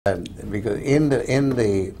Because in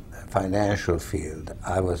the financial field,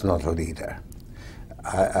 I was not a leader.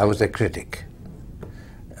 I was a critic.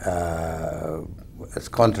 As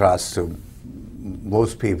contrast to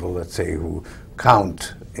most people, let's say, who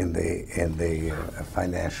count in the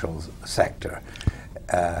financial sector,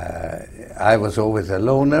 I was always a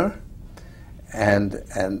loner, and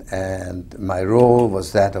my role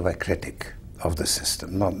was that of a critic of the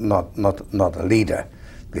system, not a leader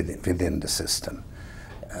within the system.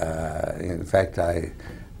 In fact, I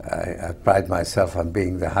pride myself on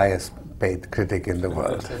being the highest paid critic in the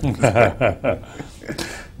world.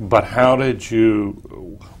 But how did you,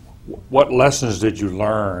 what lessons did you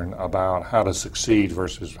learn about how to succeed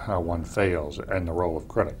versus how one fails and the role of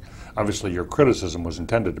critic? Obviously, your criticism was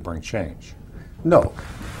intended to bring change. No.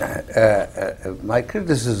 My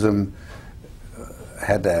criticism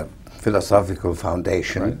had a philosophical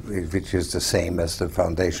foundation, right, which is the same as the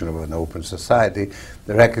foundation of an open society,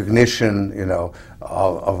 the recognition,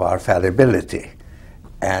 of our fallibility,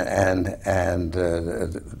 and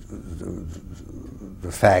the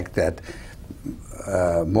fact that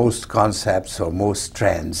most concepts or most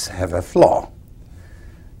trends have a flaw.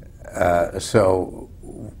 So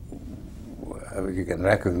you can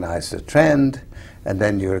recognize the trend, and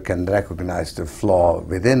then you can recognize the flaw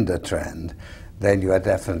within the trend. Then you are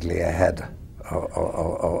definitely ahead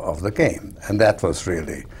of the game. And that was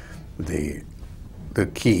really the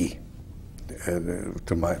key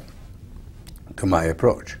to my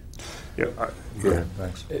approach. Yeah, go ahead,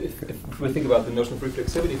 thanks. If we think about the notion of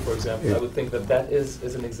reflexivity, for example, yeah, I would think that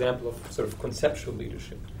is an example of sort of conceptual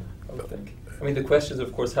leadership, I would think. I mean, the question is,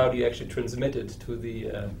 of course, how do you actually transmit it to the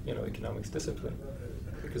economics discipline?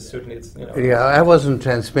 Because certainly it's, Yeah, I wasn't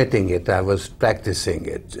transmitting it, I was practicing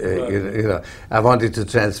it. Right. I wanted to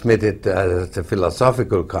transmit it as a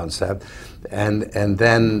philosophical concept, and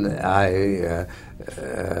then I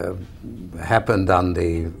happened on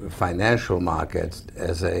the financial market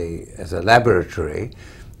as a laboratory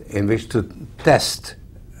in which to test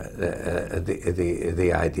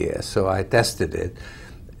the idea. So I tested it,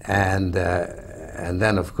 and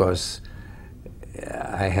then, of course,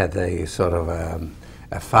 I had a sort of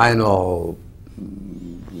a final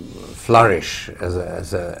flourish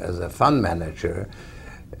as a fund manager,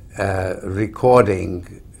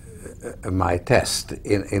 recording my test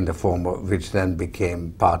in the form of which then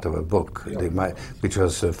became part of a book, which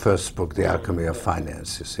was the first book, The Alchemy of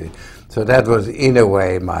Finance. You see, so that was in a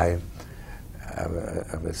way my, I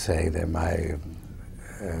would say that my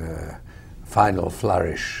final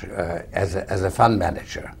flourish as a fund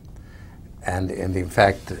manager, and in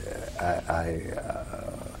fact,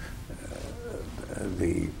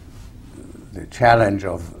 the challenge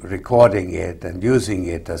of recording it and using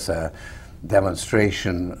it as a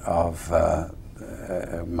demonstration of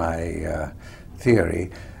my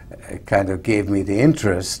theory kind of gave me the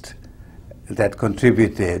interest that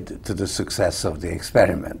contributed to the success of the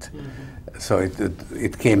experiment. Mm-hmm. So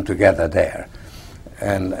it came together there,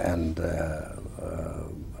 and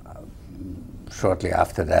shortly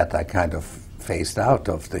after that I kind of phased out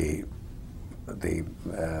of the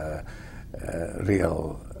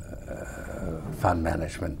real fund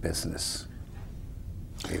management business.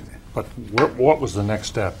 But what was the next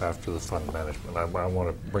step after the fund management? I want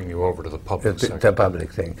to bring you over to the public sector. The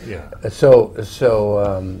public thing. Yeah. So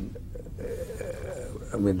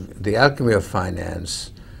I mean, The Alchemy of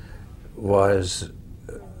Finance was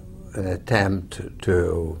an attempt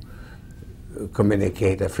to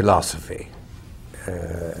communicate a philosophy,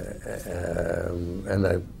 and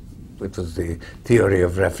it was the theory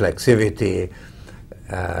of reflexivity,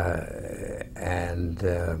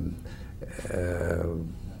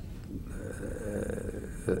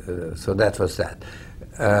 so that was that.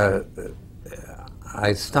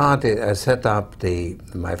 I set up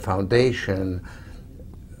my foundation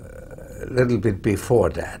a little bit before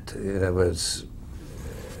that.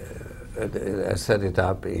 I set it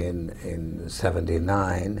up in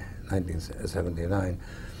 1979,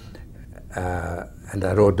 and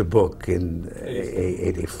I wrote the book in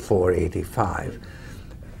 84, 85.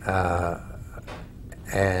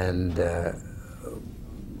 And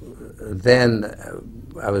then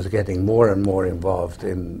I was getting more and more involved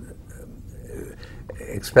in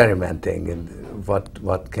experimenting in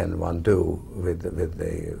what can one do with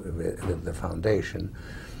the foundation.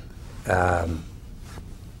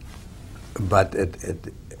 But at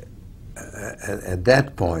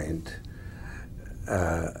that point,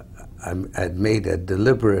 I'd made a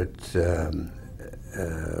deliberate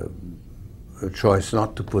choice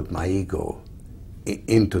not to put my ego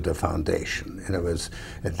into the foundation. And it was,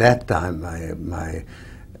 at that time, my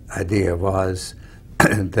idea was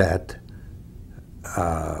that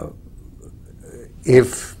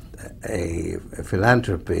if a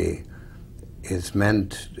philanthropy is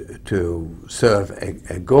meant to serve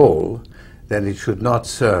a goal, then it should not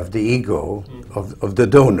serve the ego of the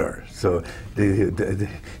donor. So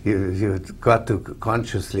you've got to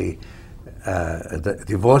consciously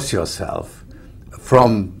divorce yourself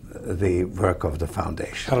from the work of the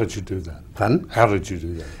foundation. How did you do that? Pardon? How did you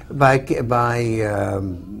do that? By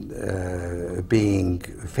being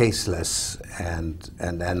faceless and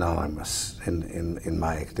anonymous in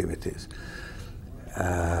my activities.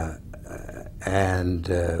 And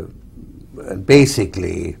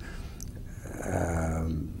basically,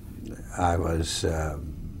 I was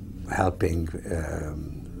helping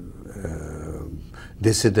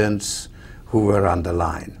dissidents who were on the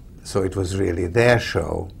line. So it was really their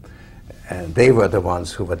show, and they were the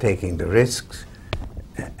ones who were taking the risks,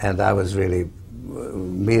 and I was really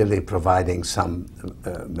merely providing some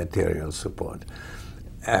material support.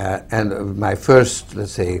 And my first,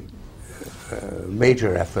 let's say,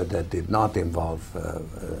 major effort that did not involve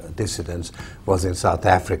dissidents was in South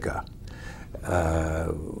Africa,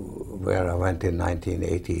 where I went in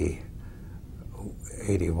 1980,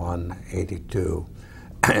 81, 82,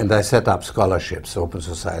 and I set up scholarships, open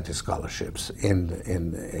society scholarships, so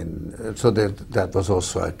that was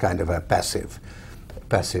also a kind of a passive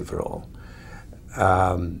role.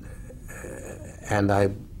 And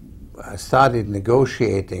I started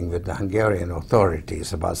negotiating with the Hungarian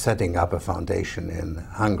authorities about setting up a foundation in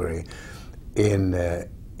Hungary in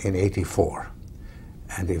 84.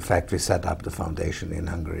 And in fact, we set up the foundation in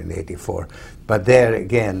Hungary in 84. But there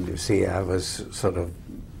again, you see, I was sort of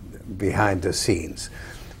behind the scenes.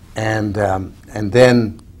 And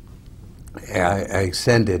then I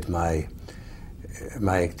extended my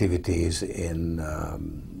activities in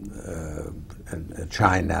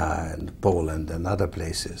China and Poland and other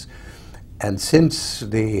places. And since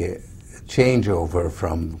the changeover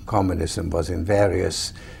from communism was in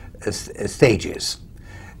various stages,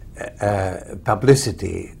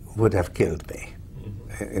 publicity would have killed me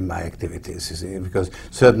in my activities, you see, because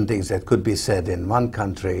certain things that could be said in one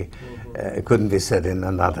country couldn't be said in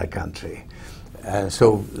another country.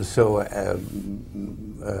 So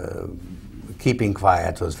keeping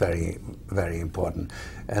quiet was very, very important.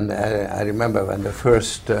 And I remember when the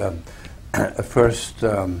first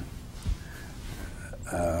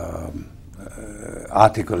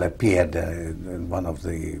article appeared in one of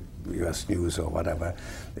the US News or whatever,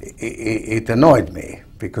 it annoyed me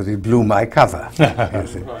because it blew my cover.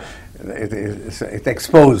 It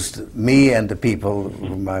exposed me and the people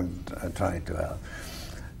whom I'm trying to help.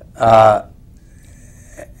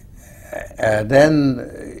 Then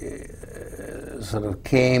sort of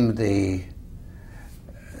came the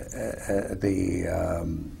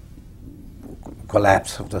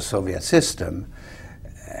collapse of the Soviet system,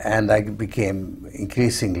 and I became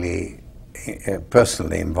increasingly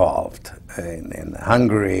personally involved in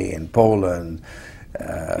Hungary, in Poland.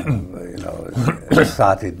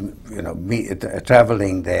 Started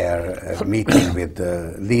traveling there, meeting with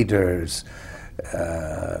the leaders.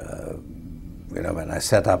 When I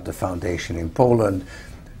set up the foundation in Poland,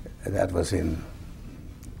 that was in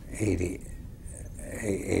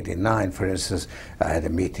 89, for instance. I had a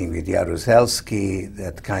meeting with Jaruzelski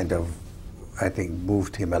that kind of, I think,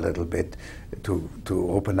 moved him a little bit to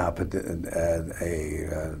open up a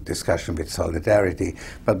discussion with Solidarity.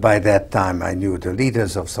 But by that time, I knew the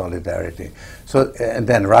leaders of Solidarity. So, and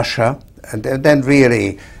then Russia, and then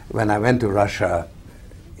really, when I went to Russia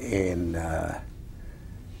in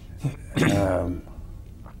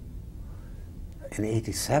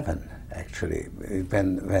 87, actually,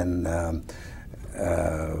 when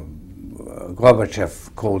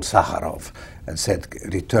Gorbachev called Sakharov and said,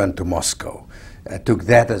 "Return to Moscow." I took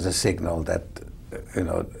that as a signal that,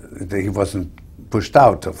 that he wasn't pushed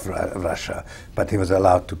out of Russia, but he was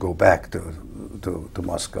allowed to go back to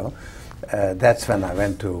Moscow. That's when I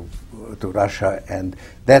went to Russia, and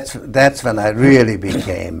that's when I really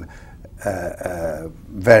became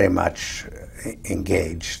very much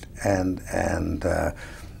engaged, and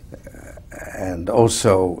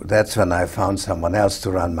also that's when I found someone else to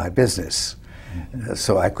run my business,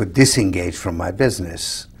 so I could disengage from my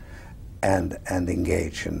business and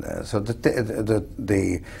engage. So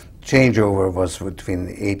the changeover was between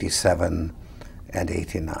 87 and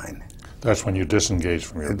 89. That's when you disengaged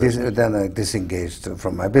from your business. Then I disengaged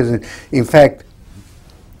from my business. In fact,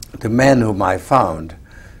 the man whom I found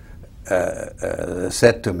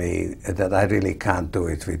said to me that I really can't do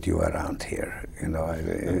it with you around here,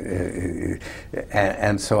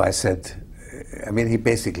 and so I said, he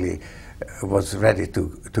basically was ready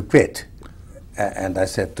to quit, And I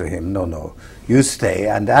said to him, no, you stay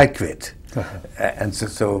and I quit. And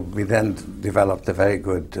so we then developed a very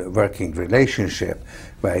good working relationship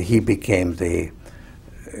where he became the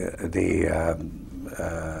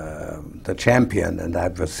champion and I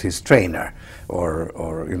was his trainer, or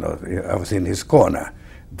I was in his corner,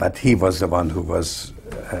 but he was the one who was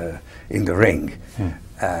in the ring.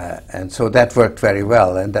 And so that worked very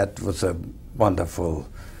well, and that was a wonderful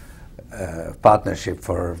partnership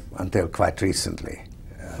until quite recently.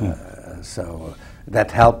 So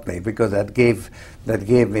that helped me because that gave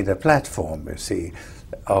me the platform, you see,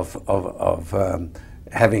 of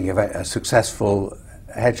having a successful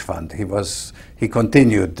hedge fund. He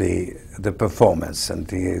continued the performance,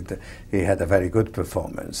 and he had a very good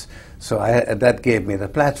performance. So that gave me the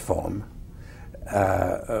platform,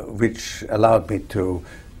 which allowed me to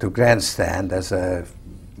grandstand as a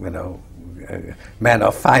man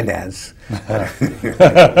of finance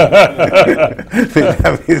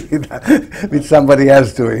with somebody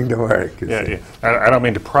else doing the work. Yeah. I don't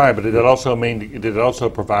mean to pry, but did it also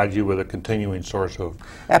provide you with a continuing source of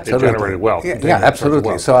generated wealth? Yeah,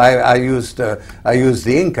 absolutely. So I used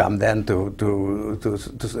the income then to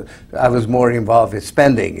I was more involved with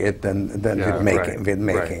spending it than with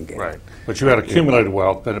making it. Right. But you had accumulated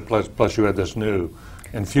wealth, plus you had this new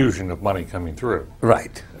infusion of money coming through.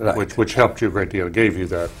 Right. Which helped you a great deal. It gave you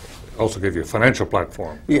also gave you a financial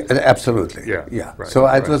platform. Yeah, absolutely. Yeah. Right, so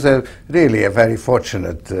it was really a very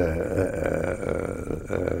fortunate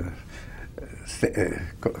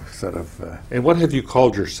sort of. And what have you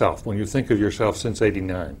called yourself when you think of yourself since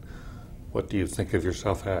 '89? What do you think of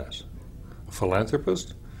yourself as? A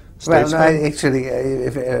philanthropist? Well, actually,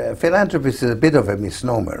 philanthropist is a bit of a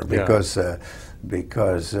misnomer because.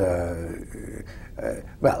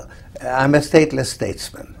 Well, I'm a stateless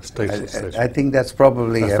statesman. I think that's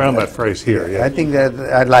probably. I found that phrase here. Yeah. I think that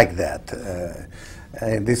I like that.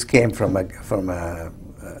 This came from a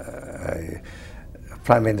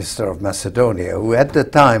prime minister of Macedonia, who at the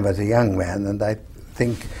time was a young man, and I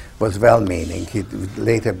think was well-meaning. He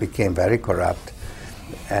later became very corrupt,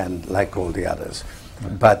 and like all the others.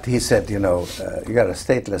 But he said, you are a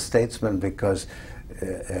stateless statesman because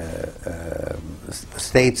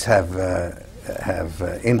states have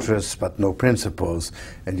interests but no principles,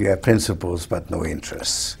 and you have principles but no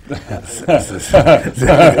interests. So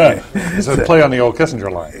play on the old Kissinger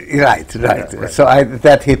line. Right. Yeah, right. So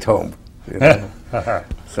that hit home.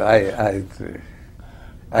 So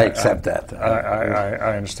I accept that.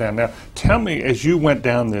 I understand now. Tell me, as you went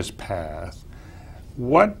down this path,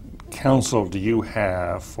 what counsel do you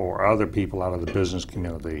have for other people out of the business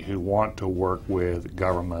community who want to work with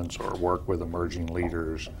governments or work with emerging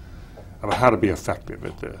leaders about how to be effective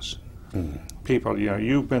at this? People,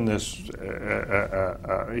 you've been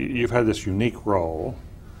you've had this unique role,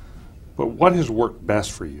 but what has worked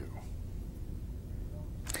best for you?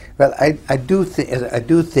 Well, I do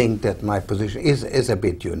think that my position is a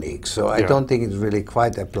bit unique, so I don't think it really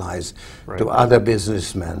quite applies to other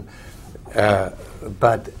businessmen.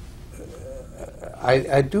 But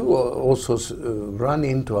I do also run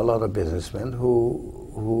into a lot of businessmen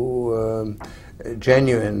who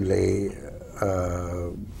genuinely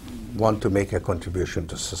want to make a contribution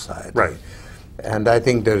to society. Right. And I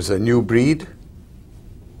think there's a new breed,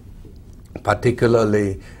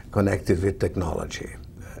 particularly connected with technology.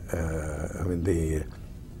 I mean, the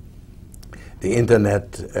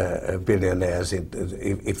internet billionaires,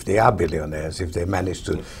 if they are billionaires, if they manage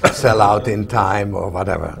to sell out in time or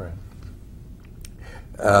whatever,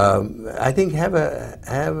 I think have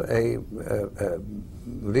a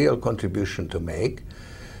real contribution to make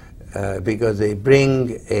because they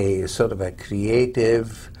bring a sort of a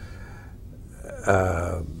creative,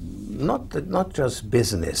 not just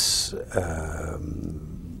business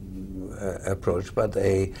approach, but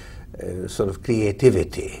a sort of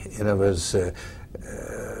creativity. In other words,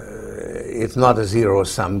 it's not a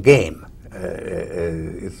zero-sum game.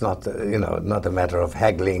 It's not, not a matter of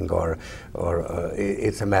haggling or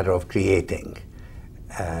it's a matter of creating.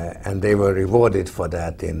 And they were rewarded for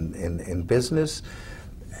that in business,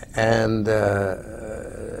 and are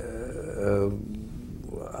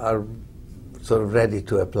sort of ready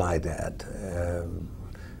to apply that.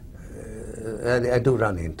 I do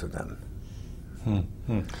run into them.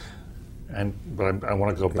 But I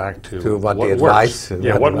want to go back to what the advice.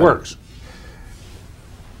 Works. What works?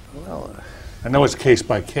 Well, I know it's case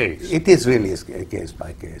by case. It is really case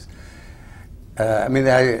by case. I mean,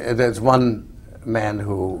 there's one man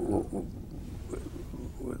who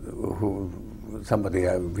somebody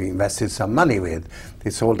we invested some money with. He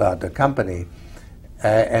sold out the company,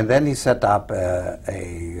 and then he set up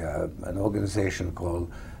an organization called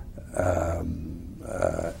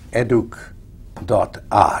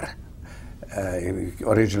educ.ar. He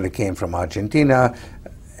originally came from Argentina,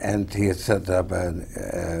 and he had set up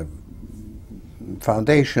a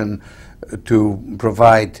foundation to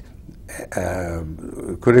provide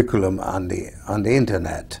curriculum on the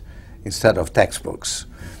internet instead of textbooks,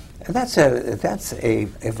 and that's a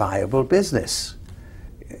viable business.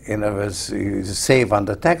 In other words, you save on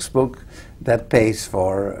the textbook, that pays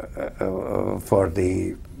for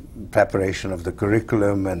the preparation of the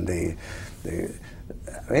curriculum and the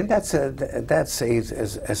I mean that's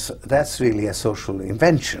really a social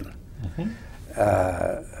invention.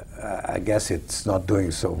 I guess it's not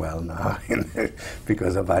doing so well now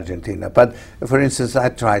because of Argentina. But for instance, I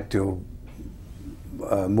tried to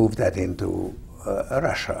move that into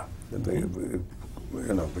Russia, you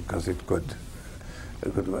know, because it could.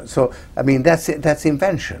 So I mean that's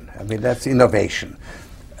invention. I mean that's innovation,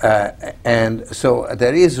 and so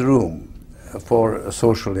there is room for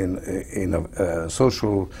social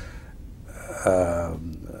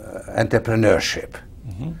entrepreneurship.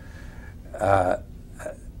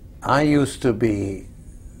 I used to be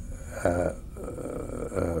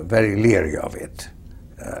very leery of it.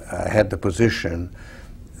 I had the position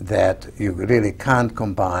that you really can't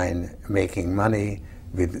combine making money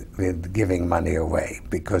with giving money away,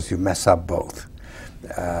 because you mess up both.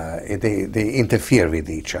 They interfere with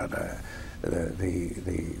each other.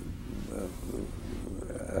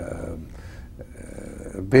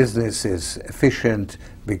 Business is efficient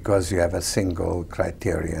because you have a single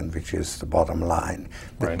criterion, which is the bottom line,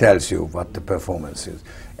 that tells you what the performance is.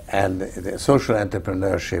 And the social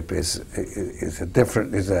entrepreneurship is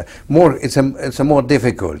a more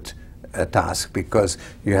difficult task, because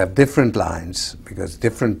you have different lines, because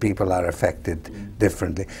different people are affected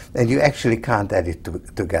differently, and you actually can't add it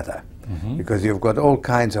together, because you've got all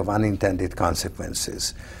kinds of unintended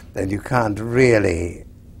consequences, and you can't really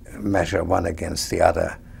measure one against the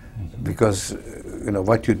other, because you know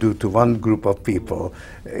what you do to one group of people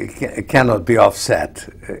cannot be offset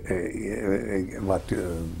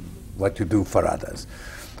what you do for others.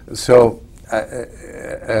 So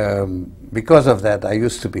because of that, I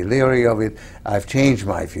used to be leery of it. I've changed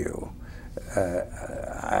my view.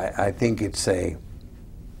 I think it's a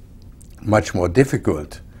much more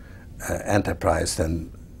difficult enterprise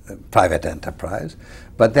than private enterprise,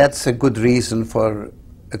 but that's a good reason for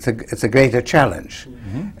it's a greater challenge,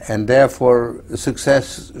 and therefore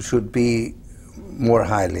success should be more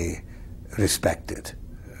highly respected,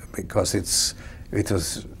 because it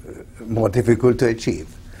was more difficult to achieve.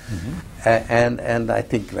 And I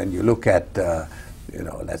think when you look at you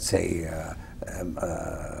know, let's say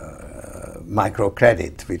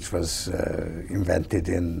microcredit, which was invented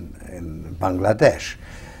in Bangladesh,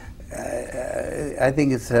 I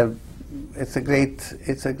think it's a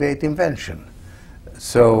great invention.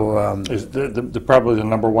 So is probably the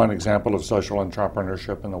 #1 example of social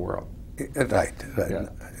entrepreneurship in the world. Right. Yeah.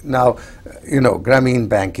 Now, you know, Grameen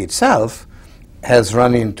Bank itself has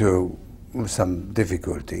run into some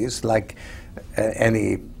difficulties, like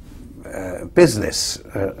any business.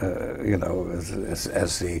 You know,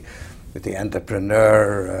 as the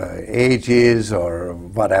entrepreneur ages or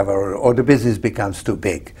whatever, or the business becomes too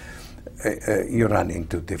big, you run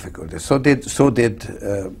into difficulties. So did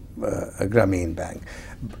Grameen Bank,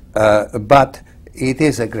 but it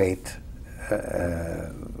is a great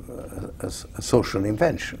social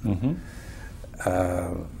invention.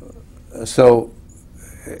 So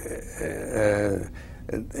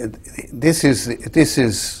this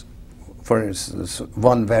is, for instance,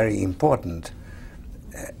 one very important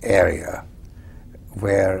area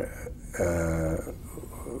where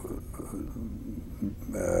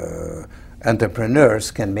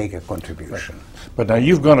entrepreneurs can make a contribution. But now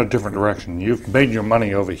you've gone a different direction. You've made your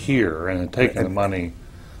money over here and taken the money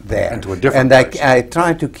there into a different and place. I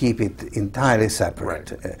try to keep it entirely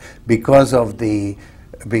separate, because of the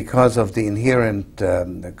inherent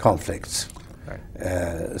conflicts.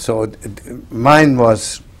 So mine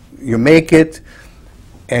was, you make it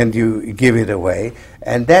and you give it away,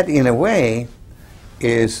 and that in a way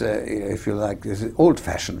is, if you like, this is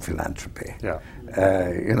old-fashioned philanthropy. Yeah.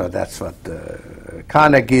 You know, that's what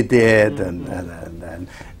Carnegie did, and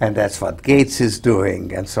that's what Gates is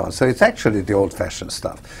doing, and so on. So it's actually the old-fashioned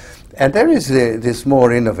stuff. And there is this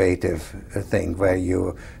more innovative thing where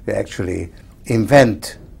you actually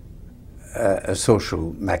invent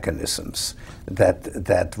social mechanisms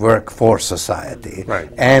that work for society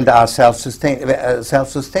and are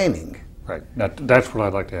self-sustaining. Right. Now, that's what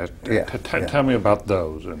I'd like to ask. Tell me about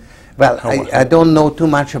those. And well, I don't know too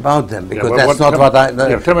much about them, because that's not what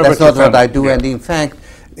I do. Yeah. And in fact,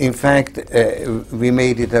 In fact, we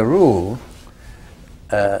made it a rule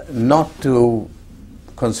not to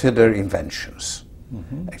consider inventions.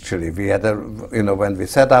 Actually, we had when we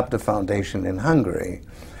set up the foundation in Hungary,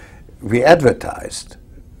 we advertised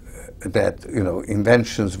that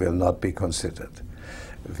inventions will not be considered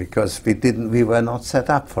because we were not set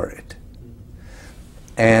up for it.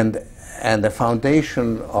 And the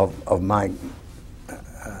foundation of my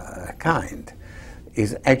kind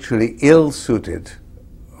is actually ill-suited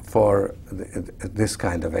for this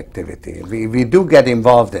kind of activity. We do get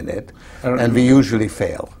involved in it, and we usually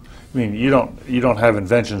fail. I mean, you don't have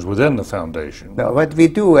inventions within the foundation. No, but we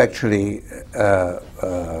do actually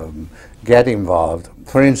get involved.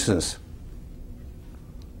 For instance,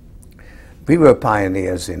 we were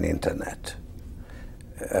pioneers in internet.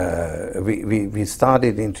 We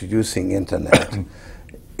started introducing internet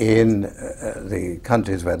in the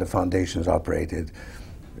countries where the foundations operated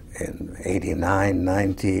in 89,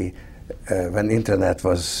 90, when internet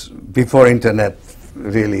was, before internet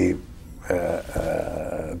really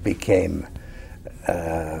became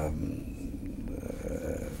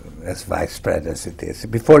as widespread as it is,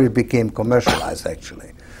 before it became commercialized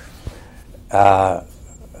actually.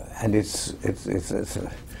 And it's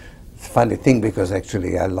a funny thing because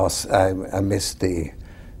actually I missed the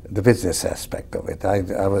business aspect of it.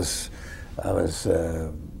 I was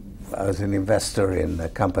an investor in a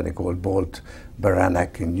company called Bolt,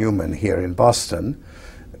 Baranek and Newman here in Boston,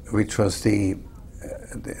 which was the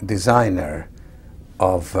designer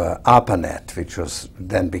of ARPANET, which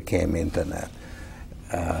then became Internet.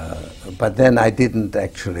 But then I didn't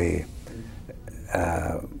actually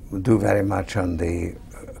do very much on the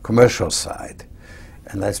commercial side,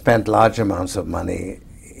 and I spent large amounts of money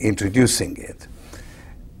introducing it.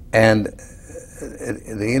 And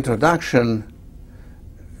the introduction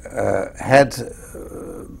had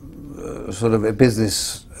sort of a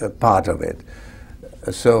business part of it,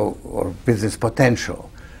 or business potential.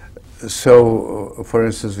 So, for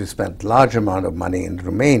instance, we spent large amount of money in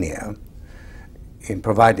Romania in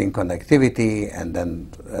providing connectivity and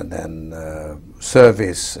then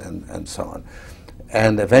service and so on.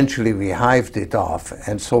 And eventually we hived it off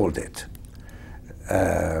and sold it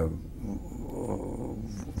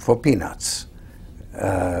for peanuts.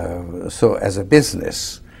 So as a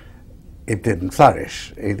business, it didn't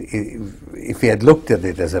flourish. If we had looked at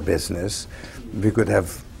it as a business, we could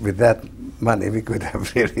have, with that money, we could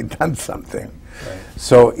have really done something. Right.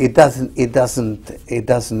 So it doesn't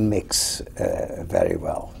mix very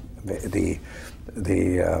well. The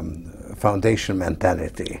foundation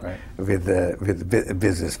mentality right. with the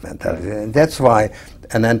business mentality, right. And that's why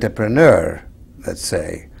an entrepreneur, let's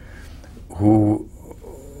say, who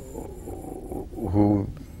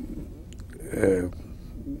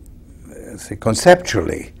say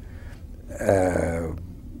conceptually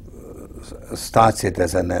starts it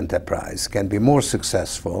as an enterprise can be more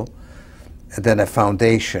successful than a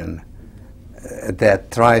foundation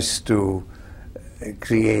that tries to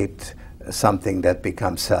create something that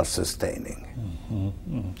becomes self-sustaining.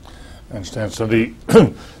 Mm-hmm. I understand. So the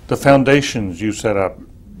the foundations you set up,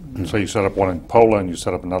 so you set up one in Poland, you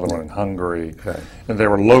set up another one in Hungary, right. And they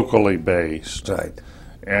were locally based. Right.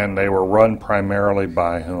 And they were run primarily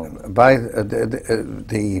by whom? By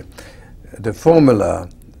the formula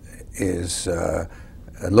is a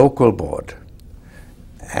local board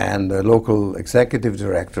and a local executive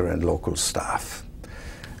director and local staff.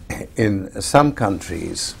 In some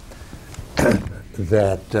countries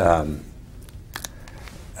where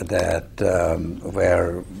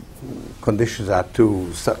conditions are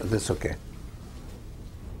too, that's okay.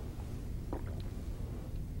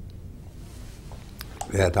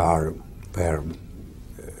 Where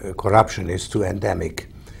corruption is too endemic,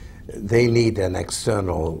 they need an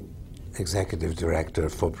external executive director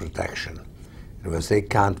for protection. Because they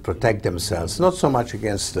can't protect themselves, not so much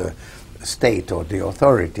against the state or the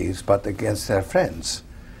authorities, but against their friends.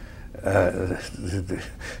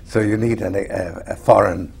 So you need a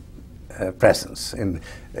foreign presence in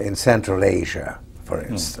Central Asia, for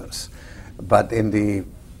instance. But in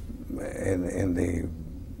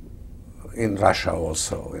Russia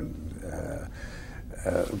also.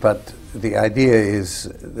 But the idea is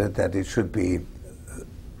that it should be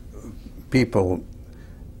people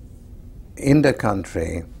in the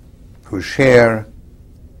country who share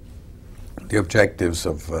the objectives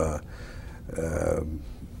of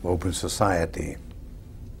open society,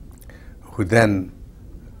 who then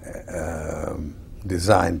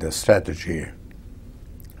design the strategy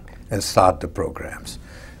and start the programs.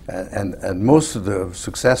 And most of the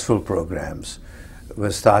successful programs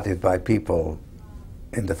were started by people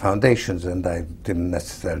in the foundations, and I didn't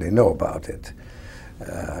necessarily know about it.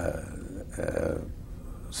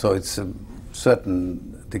 So it's a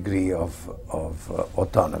certain degree of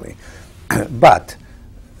autonomy. But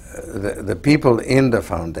the people in the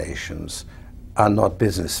foundations are not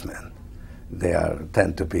businessmen. They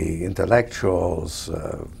tend to be intellectuals,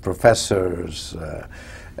 professors,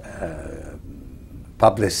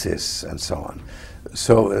 publicists, and so on.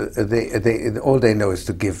 So all they know is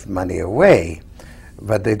to give money away,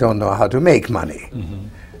 but they don't know how to make money.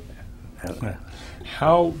 Yeah.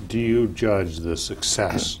 How do you judge the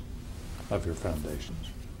success of your foundations?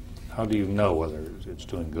 How do you know whether it's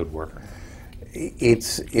doing good work or not?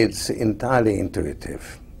 It's entirely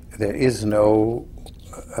intuitive. There is no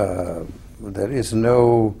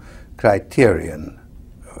criterion.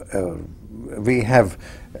 We have,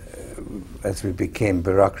 as we became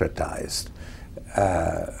bureaucratized,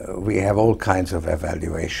 we have all kinds of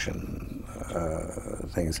evaluation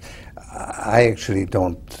things. I actually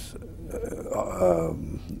don't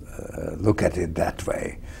look at it that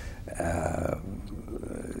way,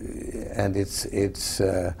 and it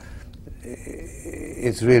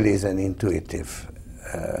really is an intuitive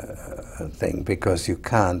thing, because you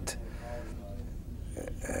can't.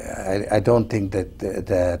 I don't think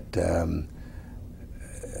that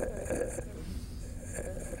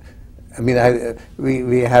I mean,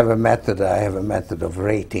 we have a method. I have a method of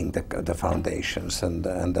rating the foundations, and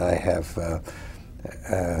I have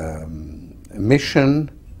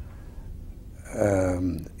mission,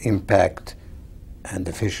 impact, and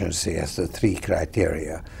efficiency as the three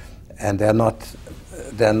criteria, and they're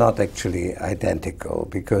not actually identical,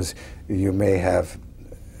 because you may have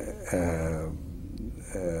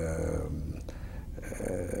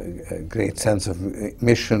a great sense of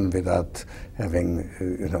mission without having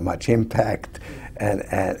much impact,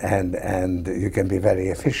 and you can be very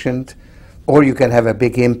efficient, or you can have a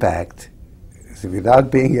big impact without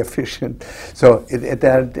being efficient. So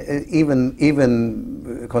even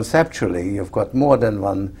conceptually, you've got more than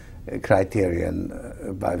one criterion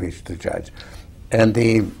by which to judge, and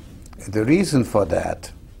the reason for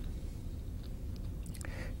that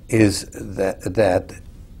is that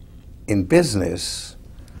in business,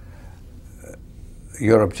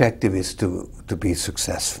 your objective is to be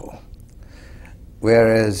successful,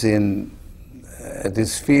 whereas in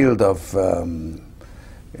this field of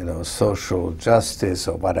social justice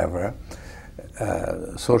or whatever,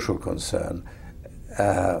 social concern,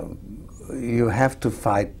 you have to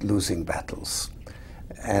fight losing battles,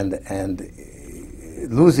 and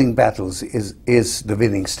losing battles is the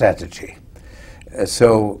winning strategy.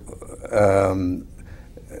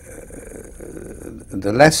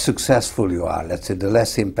 The less successful you are, let's say, the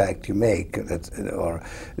less impact you make, or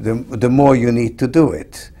the more you need to do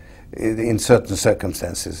it in certain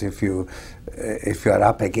circumstances. If you are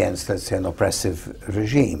up against, let's say, an oppressive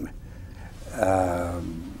regime,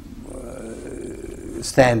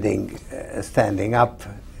 standing up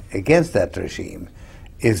against that regime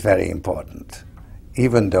is very important,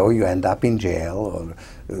 even though you end up in jail or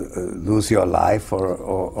lose your life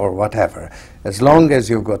or whatever. As long as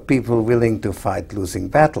you've got people willing to fight losing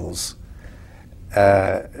battles,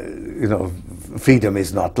 freedom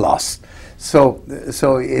is not lost. So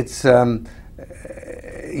it's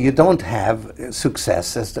you don't have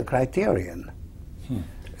success as the criterion,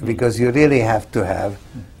 because you really have to have.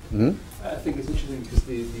 I think it's interesting because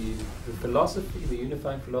the philosophy, the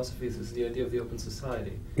unifying philosophy, is the idea of the open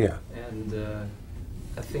society. Yeah. And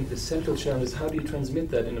I think the central challenge is how do you transmit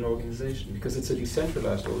that in an organization, because it's a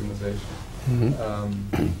decentralized organization.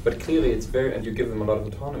 But clearly it's and you give them a lot of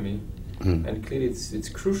autonomy, and clearly it's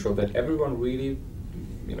crucial that everyone really,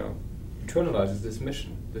 internalizes this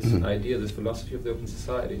mission, this idea, this philosophy of the open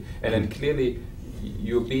society, and then clearly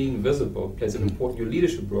your being visible plays an important, your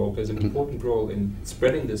leadership role plays an important role in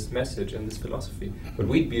spreading this message and this philosophy. But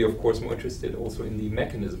we'd be, of course, more interested also in the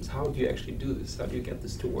mechanisms. How do you actually do this? How do you get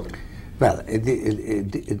this to work? Well,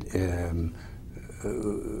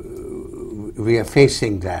 we are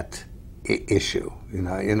facing that issue. In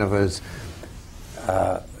other words,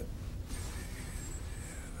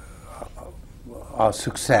 our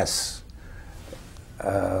success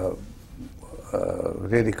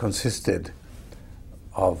really consisted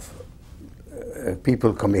of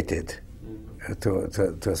people committed to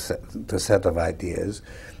a set of ideas,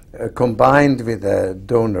 combined with a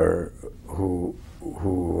donor who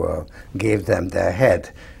gave them their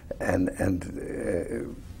head and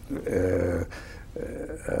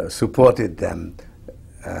supported them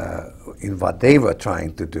in what they were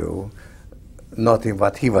trying to do, not in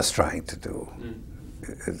what he was trying to do.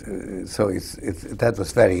 So that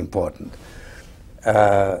was very important.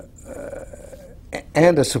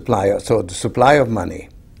 And the supply of money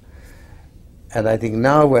And I think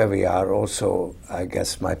now where we are also, I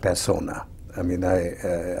guess, my persona. I mean,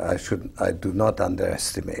 I do not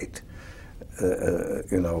underestimate,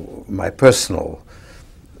 my personal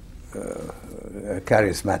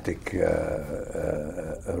charismatic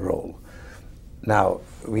role. Now,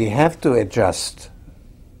 we have to adjust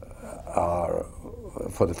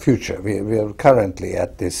for the future. We are currently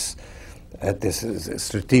at this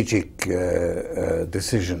strategic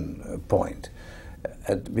decision point,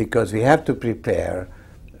 because we have to prepare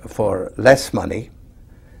for less money,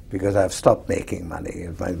 because I've stopped making money.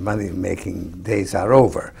 My money-making days are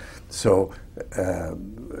over. So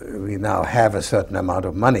we now have a certain amount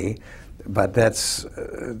of money, but that's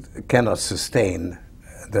cannot sustain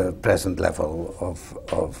the present level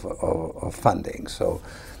of funding. So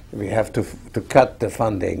we have to cut the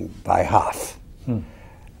funding by half.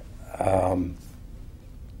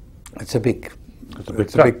 It's a big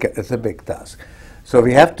task. So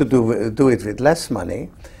we have to do it with less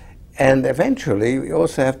money, and eventually we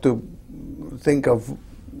also have to think of,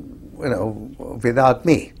 without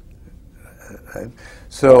me. Right?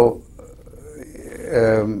 So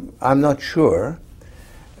I'm not sure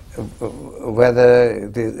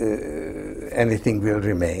whether anything will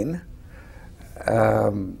remain,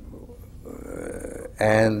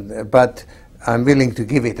 but I'm willing to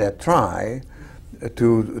give it a try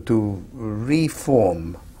to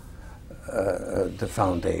reform the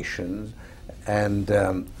foundation, and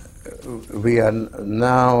we are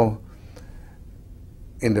now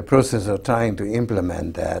in the process of trying to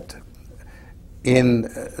implement that in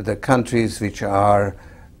the countries which are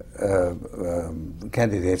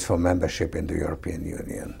candidates for membership in the European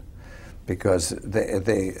Union, because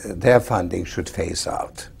their funding should phase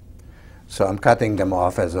out. So I'm cutting them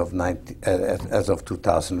off as of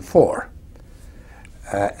 2004.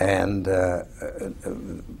 And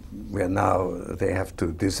they have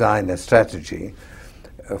to design a strategy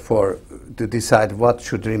to decide what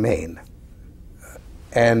should remain.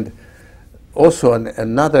 And also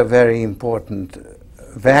another very important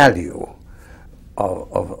value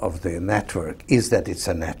of the network is that it's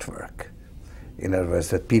a network. In other words,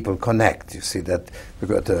 that people connect. You see that we've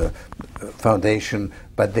got a foundation,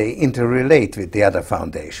 but they interrelate with the other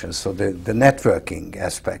foundations. So the networking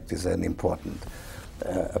aspect is an important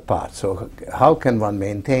part. So how can one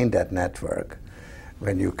maintain that network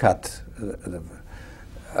when you cut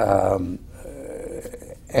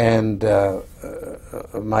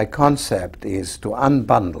my concept is to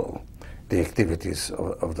unbundle the activities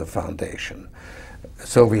of the foundation.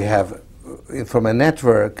 So we have, from a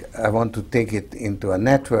network, I want to take it into a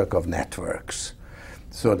network of networks,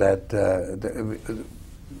 so that the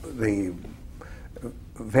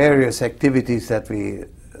various activities that we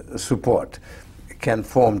support can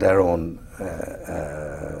form their own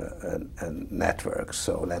networks.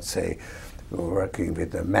 So let's say we're working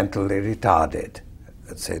with the mentally retarded,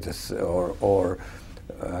 let's say this, or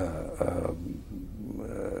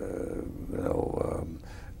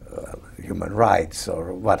human rights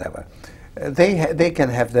or whatever. They can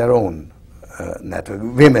have their own network.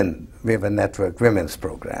 Women, we have a network women's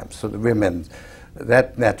program, so the women,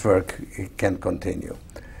 that network can continue.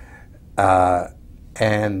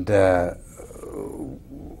 And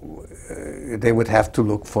they would have to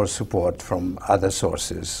look for support from other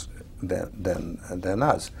sources than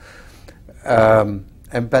us.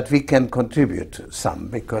 But we can contribute some,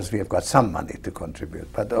 because we have got some money to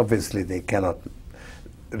contribute. But obviously they cannot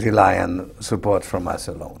rely on support from us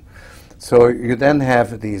alone. So you then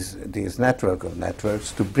have these network of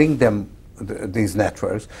networks to bring them, these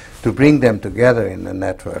networks, to bring them together in a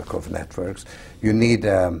network of networks. You need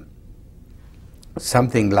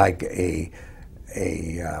something like an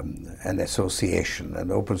association,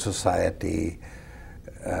 an open society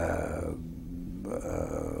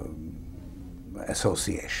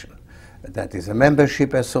association. That is a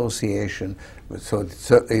membership association, so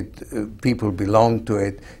people belong to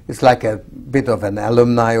it. It's like a bit of an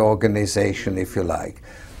alumni organization, if you like.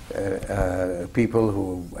 People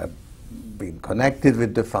who have been connected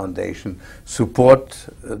with the foundation support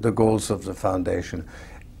the goals of the foundation.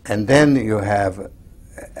 And then you have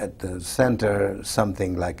at the center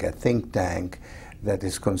something like a think tank that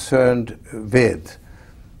is concerned with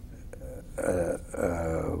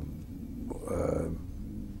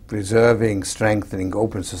preserving, strengthening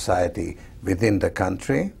open society within the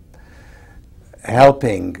country,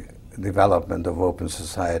 helping development of open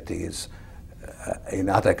societies in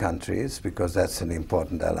other countries, because that's an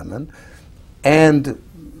important element, and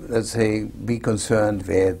let's say be concerned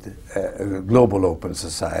with a global open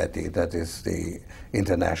society, that is the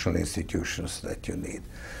international institutions that you need.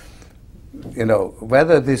 You know,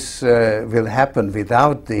 whether this will happen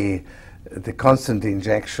without the the constant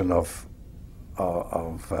injection of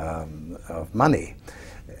money.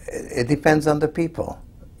 It depends on the people.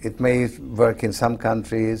 It may work in some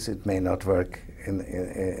countries, it may not work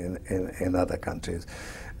in other countries.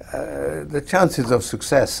 The chances of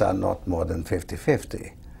success are not more than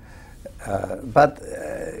 50-50. But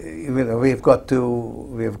we've got to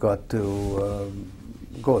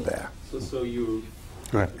go there. So you.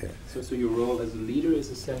 Right. So your role as a leader is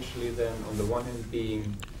essentially then, on the one hand,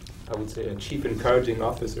 being, I would say, a chief encouraging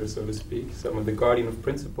officer, so to speak, someone, the guardian of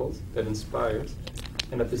principles that inspires,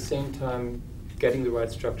 and at the same time getting the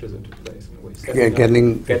right structures into place in a way.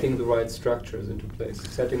 Getting the right structures into place,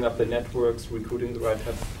 setting up the networks, recruiting the right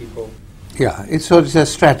type of people. Yeah, it's a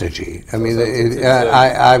strategy. I mean,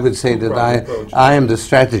 I would say that I am the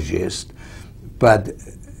strategist, but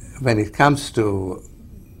when it comes to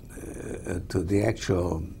the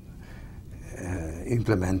actual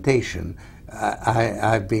implementation,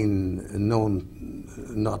 I've been known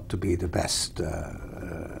not to be the best,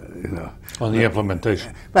 on the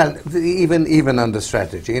implementation. Well, even on the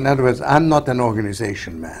strategy. In other words, I'm not an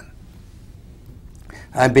organization man.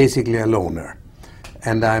 I'm basically a loner,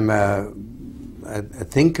 and I'm a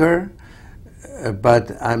thinker,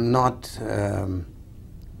 but I'm not a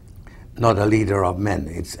leader of men.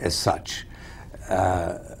 It's as such.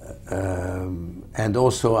 And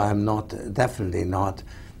also, I'm definitely not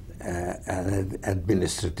an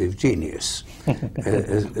administrative genius.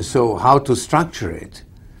 So how to structure it?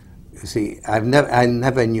 You see, I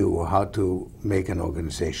never knew how to make an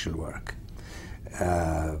organization work.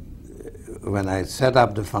 When I set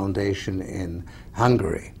up the foundation in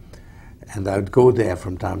Hungary, and I would go there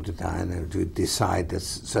from time to time and would decide that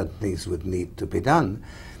certain things would need to be done,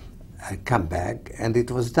 I'd come back and it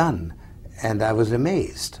was done. And I was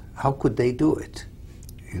amazed. How could they do it?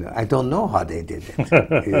 I don't know how they did it.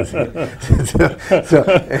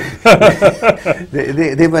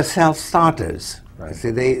 They were self-starters. Right.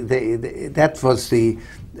 See, that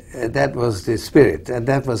was the spirit, and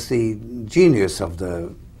that was the genius of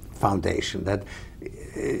the foundation. That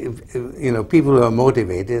people were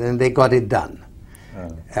motivated and they got it done.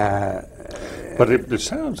 But it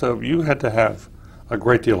sounds like you had to have a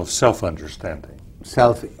great deal of self-understanding.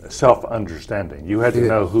 Self-understanding. You had to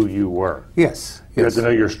know who you were. Yes. You had to know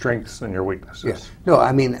your strengths and your weaknesses. Yes. No,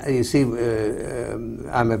 I mean, you see,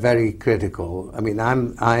 I'm a very critical. I mean,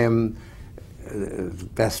 I am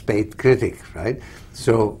best paid critic, right?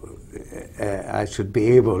 So I should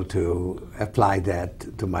be able to apply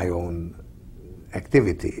that to my own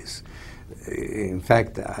activities. In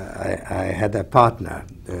fact, I had a partner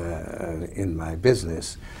in my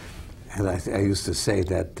business, and I used to say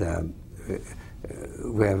that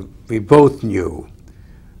where we both knew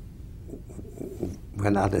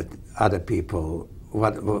when other people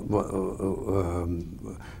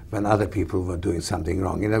when other people were doing something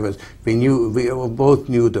wrong. In other words, we both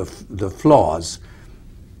knew the flaws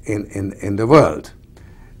in the world,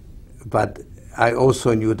 but I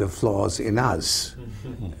also knew the flaws in us,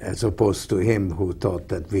 as opposed to him who thought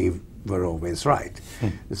that we were always right.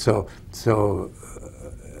 So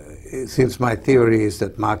since my theory is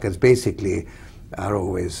that markets basically are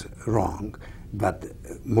always wrong, but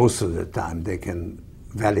most of the time they can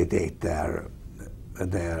validate their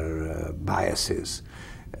biases.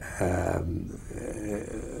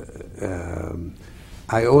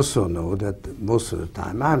 I also know that most of the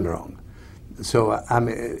time I'm wrong. So I'm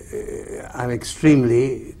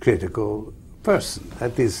extremely critical person.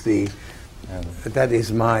 That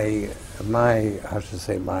is my how should I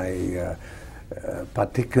say, my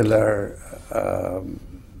particular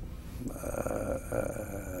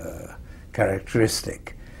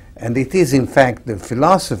characteristic. And it is in fact the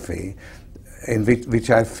philosophy in which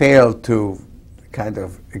I failed to kind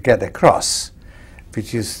of get across,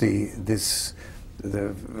 which is the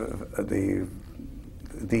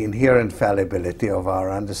inherent fallibility of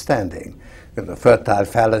our understanding, the fertile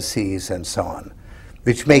fallacies and so on,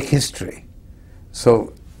 which make history.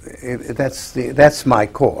 So that's my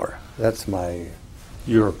core. That's my...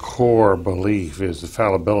 Your core belief is the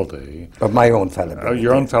fallibility. Of my own fallibility.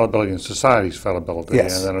 Your own fallibility and society's fallibility.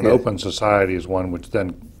 Yes. And then an open society is one which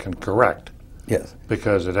then can correct. Yes.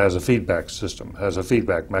 Because it has a feedback system, has a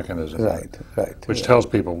feedback mechanism. Right. Which tells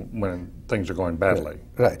people when things are going badly.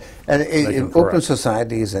 Right. And open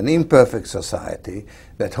society is an imperfect society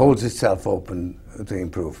that holds itself open to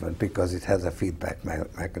improvement because it has a feedback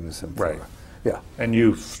mechanism. Right. Yeah. And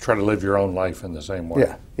you try to live your own life in the same way.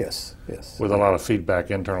 Yeah. Yes. With a lot of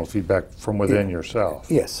feedback, internal feedback from within yourself.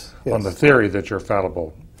 Yes. On the theory that you're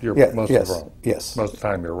fallible, you're most of the wrong. Yes. Most of the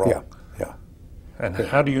time you're wrong. Yeah. And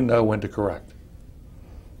how do you know when to correct?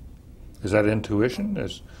 Is that intuition?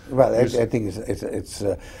 Well, I think it's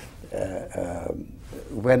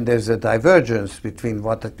when there's a divergence between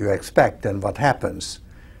what you expect and what happens,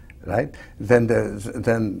 right?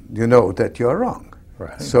 Then you know that you're wrong.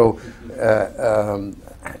 Right. So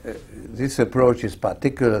this approach is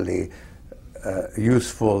particularly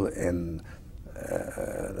useful in,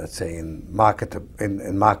 let's say, in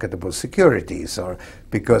marketable securities, or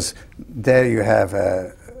because there you have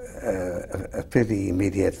a pretty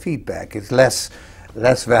immediate feedback. It's less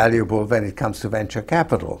valuable when it comes to venture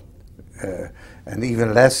capital, and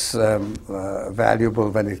even less valuable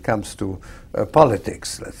when it comes to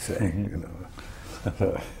politics, let's say. You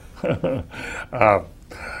know.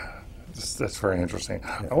 That's very interesting.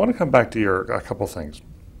 Yeah. I want to come back to a couple things.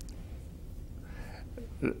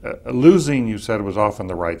 Losing, you said, was often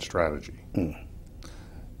the right strategy,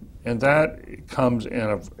 and that comes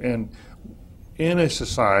in a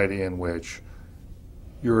society in which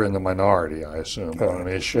you're in the minority, I assume, on an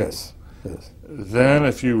issue. Yes. Yes. Then,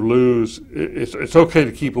 if you lose, it's okay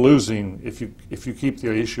to keep losing if you keep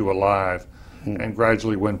the issue alive, and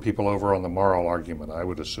gradually win people over on the moral argument, I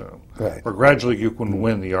would assume. Right. Or gradually you can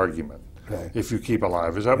win the argument. Right. If you keep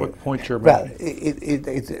alive. Is that what point you're making?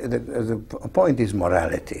 Well, the point is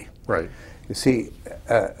morality. Right. You see,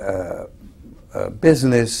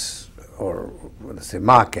 business, or let's say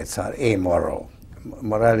markets, are amoral.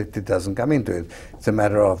 Morality doesn't come into it. It's a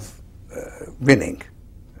matter of winning.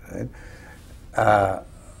 Right?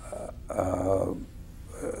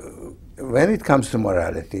 When it comes to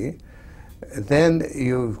morality, then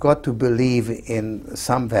you've got to believe in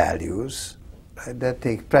some values that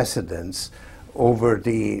take precedence over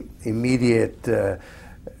the immediate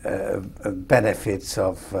benefits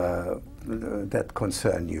of that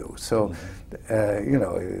concern you. So, you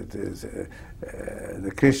know,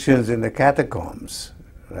 the Christians in the catacombs,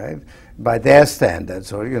 right? By their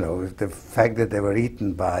standards, or you know, the fact that they were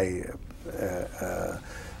eaten by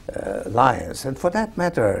lions, and for that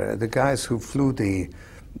matter, the guys who flew the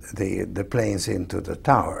planes into the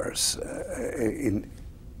towers,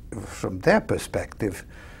 from their perspective,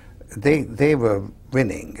 they were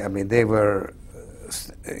winning. I mean, they were,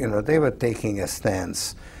 you know, they were taking a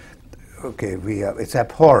stance. Okay, it's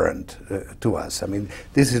abhorrent to us. I mean,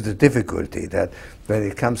 this is the difficulty, that when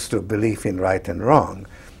it comes to belief in right and wrong,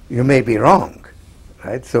 you may be wrong,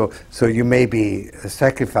 right? So you may be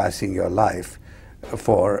sacrificing your life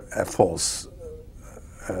for a false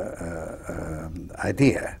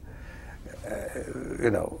idea. You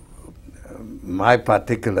know, my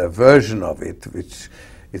particular version of it, which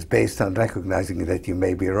is based on recognizing that you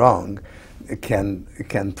may be wrong, can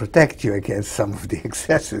protect you against some of the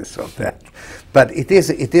excesses of that. But it is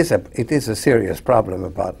a serious problem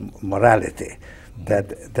about morality,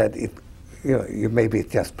 that it, you know, you may be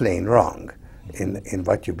just plain wrong in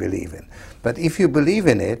what you believe in. But if you believe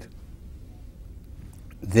in it,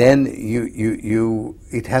 then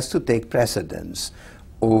it has to take precedence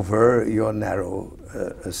over your narrow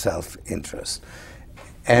self-interest.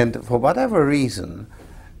 And for whatever reason,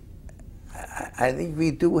 I think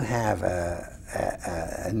we do have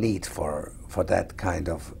a need for that kind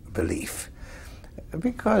of belief,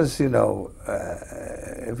 because, you know,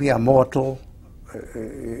 we are mortal.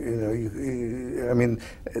 You know, I mean,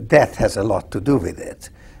 death has a lot to do with it,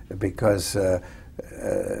 because the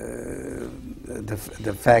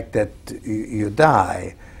fact that you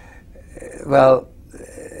die, well,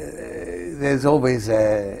 there's always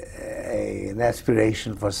an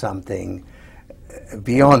aspiration for something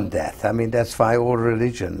beyond death. I mean, that's why all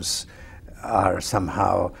religions are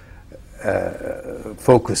somehow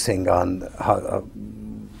focusing on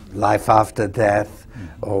life after death,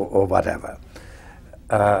 or whatever.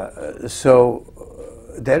 So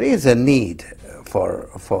there is a need for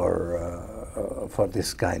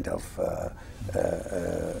this kind of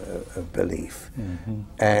belief,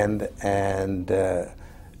 and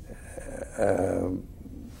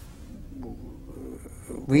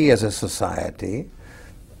we as a society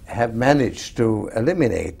have managed to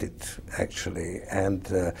eliminate it, actually,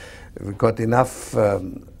 and we got enough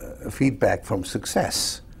feedback from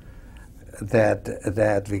success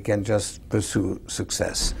that we can just pursue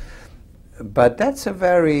success. But that's a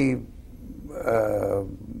very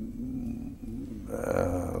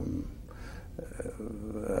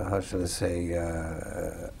how shall I say,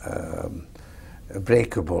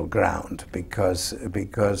 breakable ground, because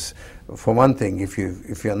for one thing, if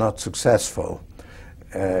you're not successful,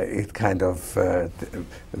 it kind of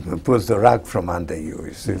pulls the rug from under you.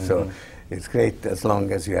 You see? So it's great as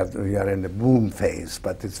long as you are in the boom phase,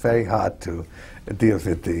 but it's very hard to deal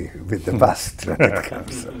with the bust when it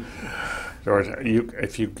comes.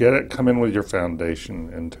 If you come in with your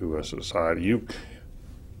foundation into a society,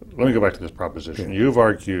 let me go back to this proposition. You've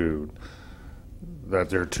argued that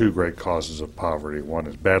there are two great causes of poverty. One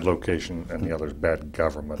is bad location, and the other is bad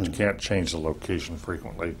government. You can't change the location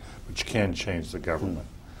frequently, but you can change the government.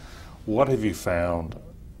 What have you found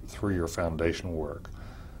through your foundation work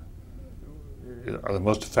are the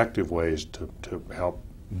most effective ways to help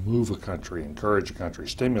move a country, encourage a country,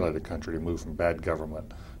 stimulate a country to move from bad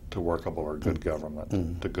government to workable or good government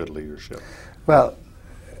to good leadership? Well,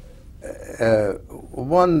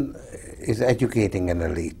 one is educating an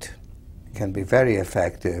elite. Can be very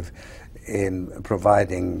effective in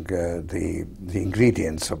providing the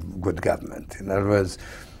ingredients of good government. In other words,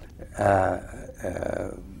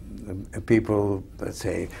 people, let's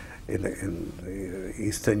say, in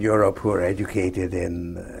Eastern Europe who are educated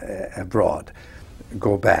in abroad,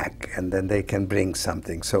 go back and then they can bring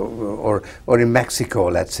something. So, or in Mexico,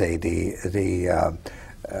 let's say the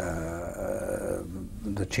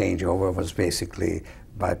changeover was basically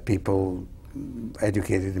by people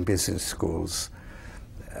educated in business schools.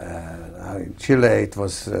 In Chile, it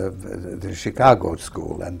was the Chicago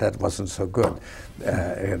school, and that wasn't so good,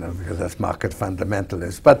 because that's market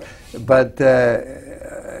fundamentalist.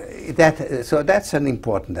 So that's an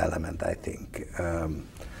important element, I think.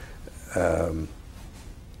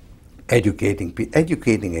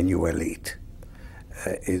 Educating a new elite,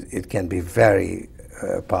 it can be very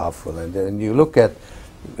powerful. And when you look at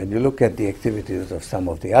the activities of some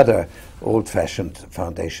of the other old-fashioned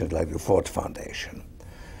foundations, like the Ford Foundation,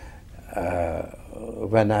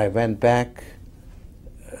 when I went back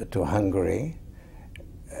to Hungary,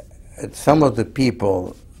 some of the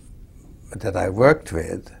people that I worked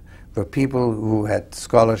with were people who had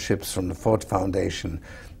scholarships from the Ford Foundation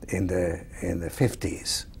in the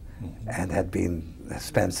 50s and had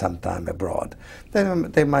spent some time abroad.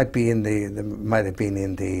 They might have been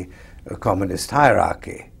in the communist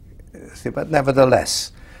hierarchy, but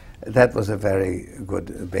nevertheless, that was a very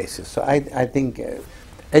good basis. So I think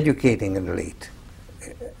educating an elite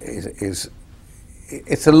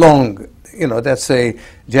it's a long, that's a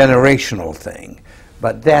generational thing,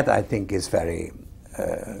 but that I think is very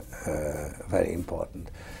very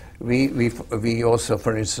important. We also,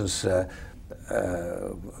 for instance,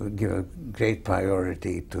 give a great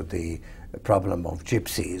priority to the problem of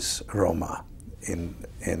gypsies, Roma, in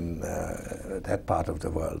that part of the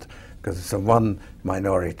world, because it's the one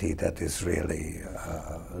minority that is really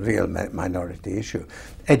a real minority issue.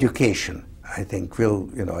 Education, I think, will,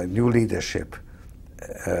 a new leadership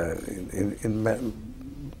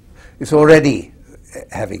is already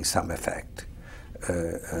having some effect.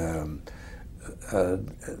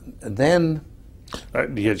 Then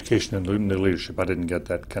the education and the leadership, I didn't get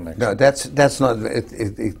that connection. No, that's not.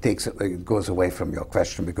 It goes away from your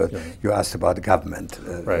question, because you asked about government.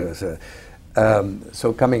 Right.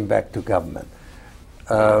 So coming back to government,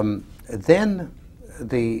 then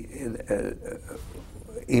the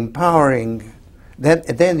empowering.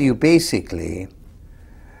 Then you basically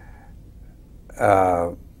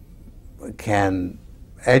can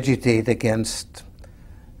agitate against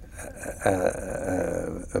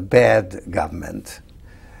a bad government,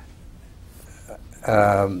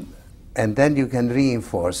 and then you can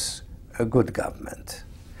reinforce a good government.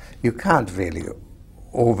 You can't really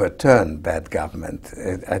overturn bad government.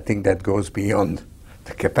 I think that goes beyond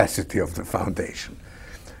the capacity of the foundation.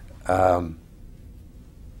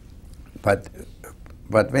 But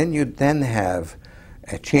when you then have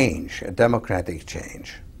a change, a democratic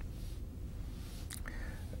change,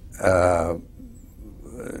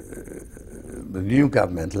 the new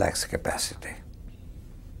government lacks capacity.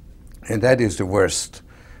 And that is the worst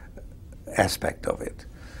aspect of it.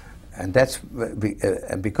 And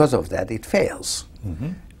and because of that, it fails.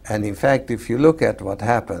 Mm-hmm. And in fact, if you look at what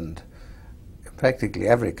happened in practically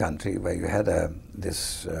every country where you had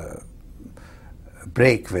this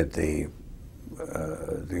break with the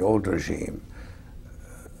old regime,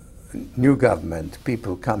 new government,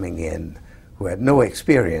 people coming in who had no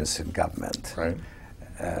experience in government, right.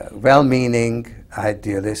 Well-meaning,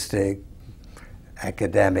 idealistic,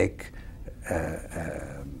 academic,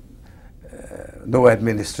 no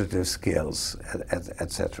administrative skills,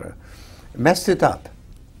 etc. Messed it up.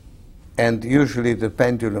 And usually the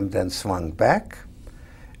pendulum then swung back,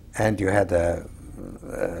 and you had a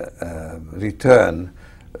return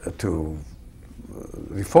to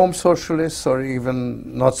reform socialists, or even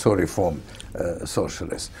not so reform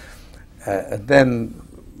socialists. Then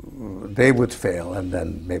they would fail, and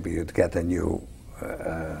then maybe you'd get a new.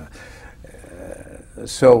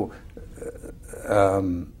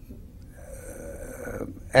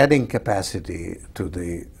 Adding capacity to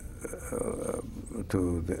the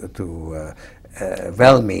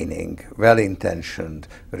well-meaning, well-intentioned,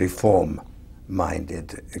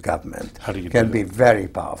 reform-minded government can be very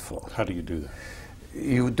powerful. How do you do that?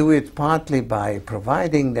 You do it partly by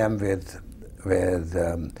providing them with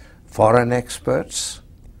foreign experts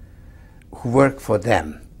who work for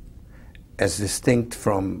them, as distinct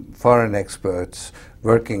from foreign experts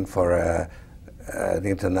working for the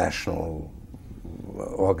international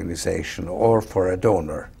organization or for a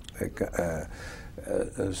donor.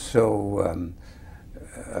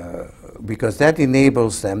 Because that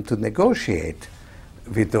enables them to negotiate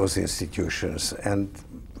with those institutions and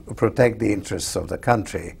protect the interests of the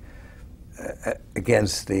country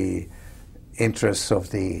against the interests of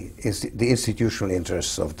the institutional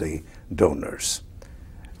interests of the donors.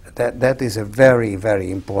 That is a very,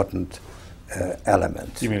 very important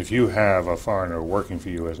element. You mean if you have a foreigner working for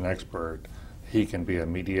you as an expert, he can be a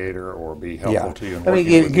mediator or be helpful to you? Let me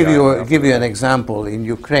give you an example in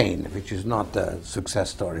Ukraine, which is not a success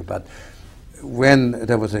story, but when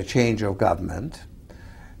there was a change of government,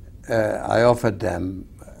 I offered them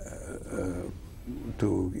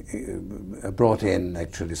brought in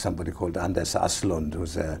actually somebody called Anders Aslund,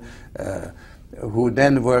 who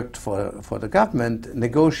then worked for the government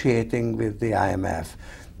negotiating with the IMF.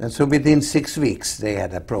 And so within 6 weeks they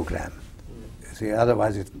had a program. See,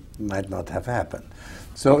 otherwise it might not have happened.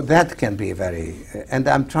 So that can be very, and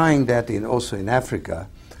I'm trying that also in Africa,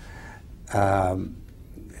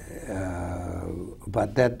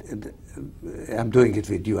 but I'm doing it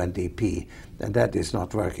with UNDP, and that is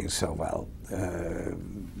not working so well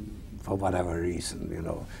for whatever reason,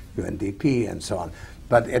 UNDP and so on.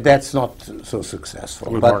 But that's not so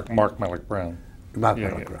successful. With Mark Malloch Brown. Mark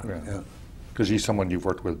Malloch Brown, yeah. Because he's someone you've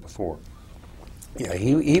worked with before. Yeah,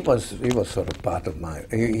 he was sort of part of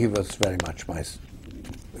he was very much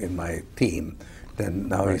in my team. Then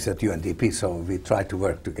now he's at UNDP, so we try to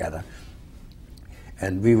work together.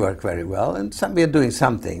 And we work very well, and we are doing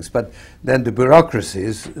some things, but then the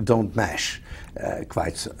bureaucracies don't mesh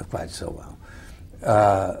quite so well.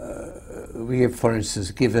 We have, for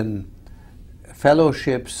instance, given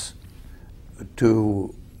fellowships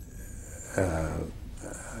to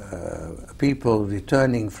people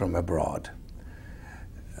returning from abroad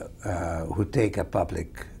who take a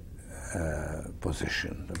public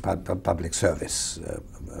position, public service.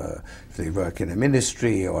 If they work in a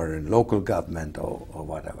ministry or in local government or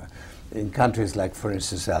whatever. In countries like, for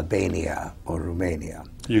instance, Albania or Romania.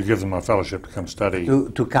 You give them a fellowship to come study?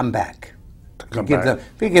 To come back.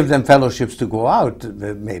 We give them fellowships to go out,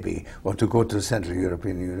 maybe, or to go to the Central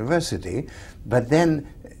European University, but then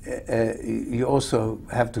you also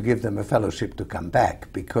have to give them a fellowship to come back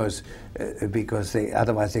because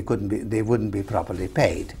otherwise they wouldn't be properly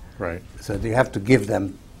paid. Right. So you have to give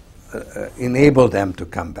them, enable them to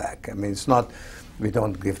come back. I mean, it's not, we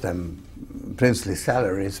don't give them princely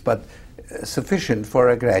salaries, but sufficient for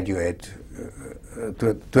a graduate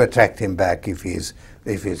to attract him back if he's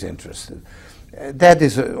interested. That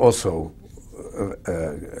is also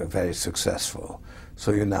very successul.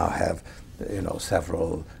 So you now have,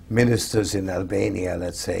 several ministers in Albania,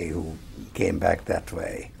 let's say, who came back that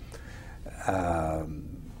way. I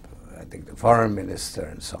think the foreign minister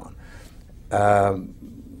and so on.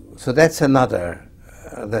 So that's another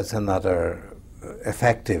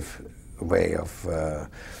effective way of.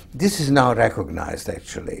 This is now recognized,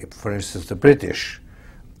 actually. For instance, the British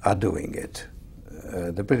are doing it.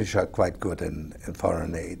 The British are quite good in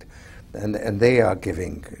foreign aid, and they are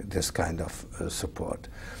giving this kind of support.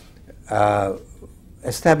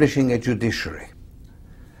 Establishing a judiciary,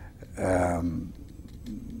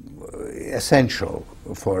 essential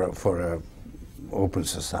for an open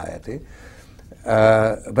society,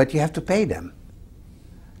 but you have to pay them,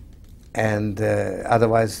 and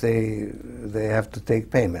otherwise they have to take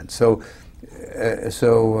payment. So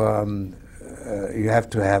you have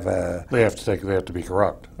to have a. They have to be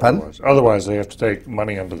corrupt. Pardon? Otherwise, they have to take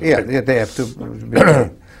money under the table. Yeah, they have to.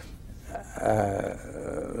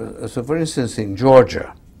 So, for instance, in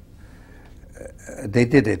Georgia, they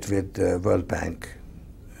did it with World Bank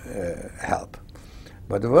help,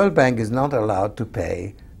 but the World Bank is not allowed to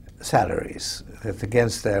pay salaries. That's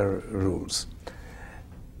against their rules,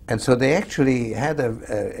 and so they actually had a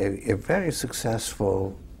very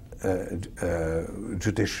successful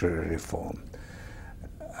judiciary reform.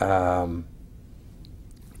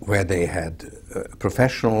 Where they had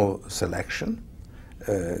professional selection,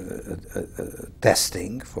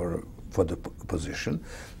 testing for the position,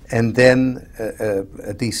 and then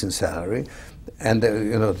a decent salary. And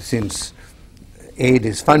since aid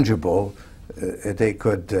is fungible, they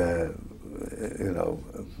could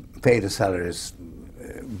pay the salaries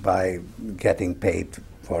by getting paid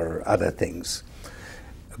for other things.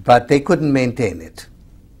 But they couldn't maintain it.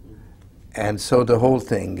 And so the whole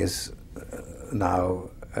thing is now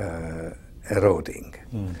eroding.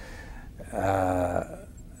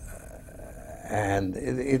 And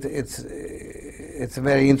it's a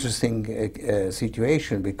very interesting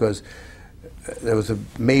situation, because there was a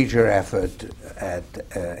major effort at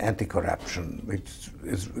anti-corruption,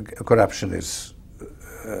 corruption is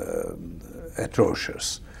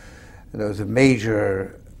atrocious. There was a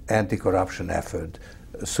major anti-corruption effort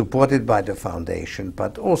supported by the foundation,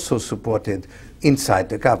 but also supported inside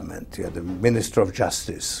the government. You had the Minister of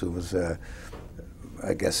Justice, who was,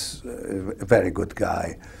 I guess, a very good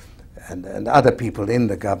guy, and other people in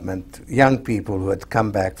the government, young people who had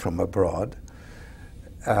come back from abroad,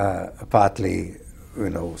 partly,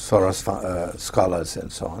 Soros scholars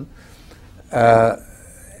and so on.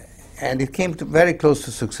 And it came very close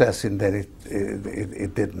to success in that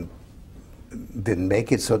it didn't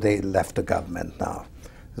make it, so they left the government now.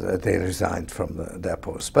 They resigned from their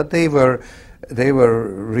posts. But they were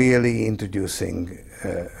really introducing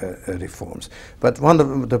reforms. But one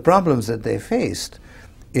of the problems that they faced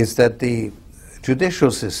is that the judicial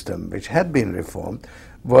system, which had been reformed,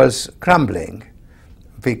 was crumbling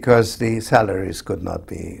because the salaries could not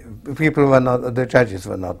be, the judges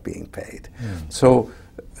were not being paid. So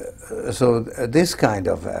this kind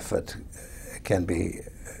of effort can be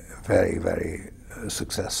very, very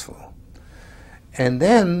successful. And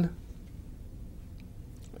then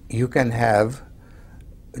you can have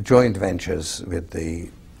joint ventures with the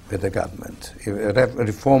government, a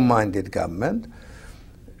reform-minded government,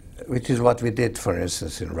 which is what we did, for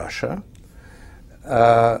instance, in Russia,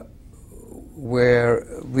 where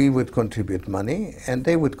we would contribute money and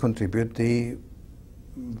they would contribute the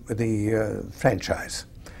franchise,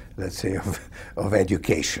 let's say, of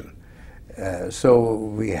education. So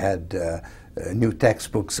we had new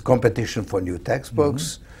textbooks, competition for new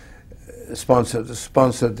textbooks, sponsored,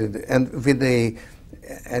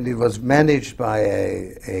 and it was managed by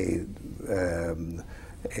a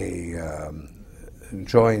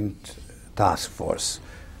joint task force,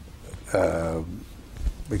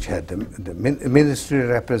 which had the ministry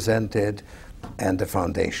represented and the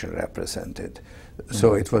foundation represented.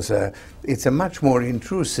 So it's a much more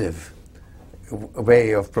intrusive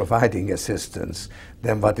way of providing assistance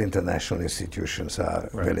than what international institutions are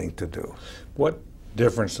willing to do. What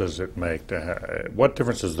difference does it make what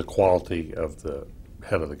difference does the quality of the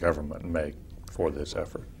head of the government make for this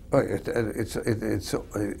effort? Oh,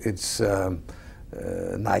 it's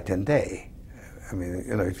night and day. I mean,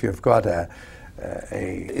 if you've got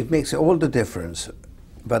it makes all the difference.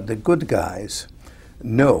 But the good guys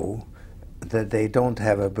know that they don't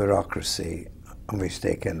have a bureaucracy on which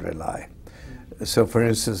they can rely. So, for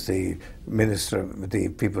instance, the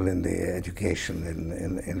people in the education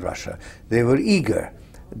in Russia, they were eager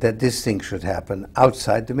that this thing should happen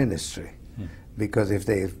outside the ministry, because if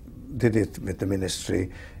they did it with the ministry,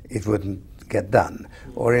 it wouldn't get done.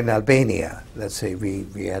 Or in Albania, let's say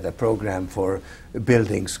we had a program for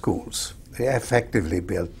building schools. They effectively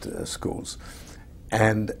built schools,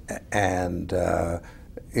 and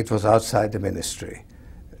it was outside the ministry.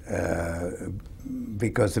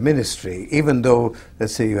 Because the ministry, even though,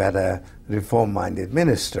 let's say, you had a reform-minded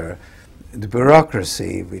minister, the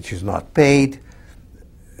bureaucracy, which is not paid,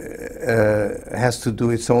 has to do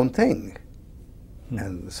its own thing.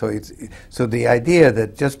 And so the idea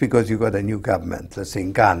that just because you got a new government, let's say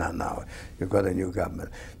in Ghana now, you've got a new government,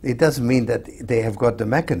 it doesn't mean that they have got the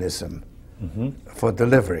mechanism for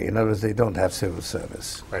delivery. In other words, they don't have civil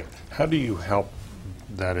service. Right. How do you help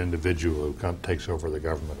that individual who takes over the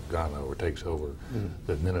government of Ghana or takes over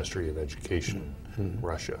the Ministry of Education in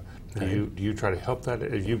Russia? Do you try to help that?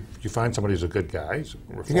 You find somebody who's a good guy,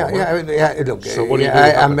 reformer? Yeah. Look, so what do you do?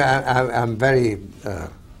 I'm very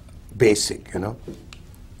basic,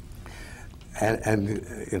 and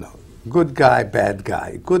good guy, bad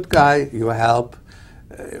guy. Good guy, you help.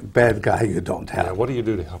 Bad guy, you don't help. Yeah, what do you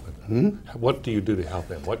do to help him? What do you do to help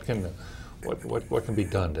him? What can be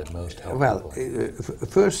done to most help? Well,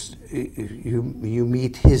 first you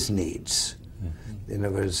meet his needs. In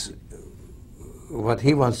other words, what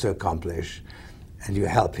he wants to accomplish, and you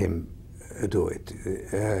help him do it.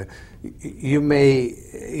 You may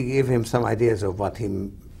give him some ideas of what he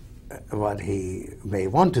may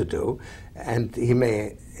want to do, and he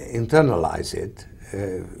may internalize it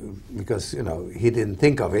because he didn't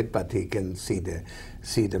think of it, but he can see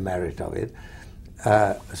the merit of it.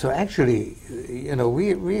 So actually,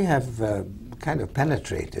 we have kind of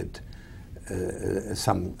penetrated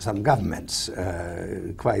some governments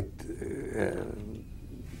quite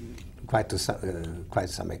quite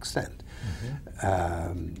some extent.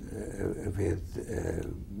 With,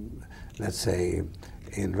 let's say,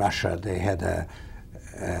 in Russia, they had a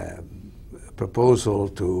proposal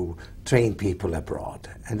to train people abroad,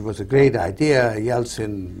 and it was a great idea.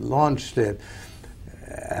 Yeltsin launched it,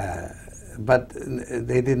 but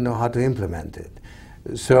they didn't know how to implement it.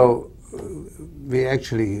 So we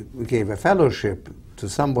actually gave a fellowship to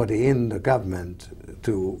somebody in the government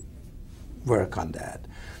to work on that.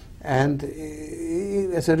 And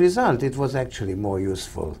as a result, it was actually more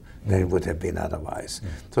useful than it would have been otherwise.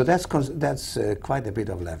 So that's quite a bit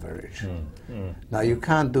of leverage. Now, you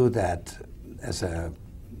can't do that as a,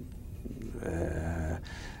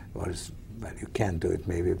 well, you can do it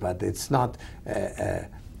maybe, but it's not,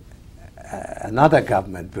 another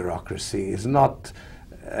government bureaucracy is not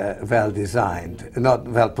well designed, not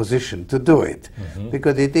well positioned to do it,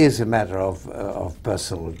 because it is a matter of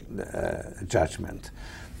personal judgment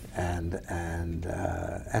and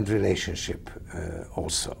relationship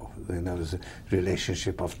also. You know, there's a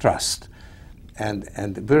relationship of trust,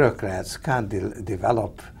 and the bureaucrats can't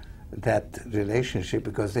develop that relationship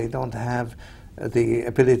because they don't have the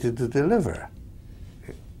ability to deliver.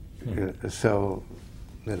 So,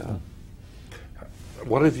 you know.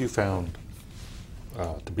 What have you found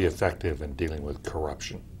to be effective in dealing with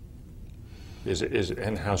corruption?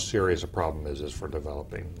 And how serious a problem is this for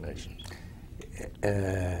developing nations?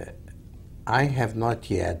 I have not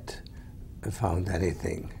yet found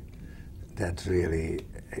anything that really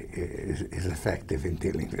is effective in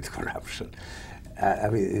dealing with corruption. I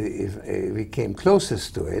mean, if we came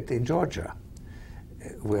closest to it in Georgia,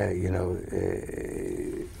 where, you know,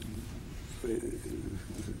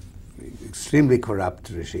 extremely corrupt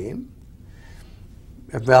regime,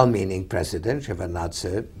 a well-meaning president,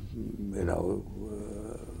 Shevardnadze, you know,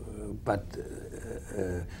 but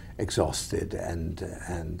exhausted and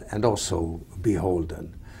also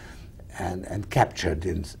beholden and captured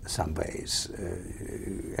in some ways,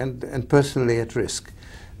 and personally at risk.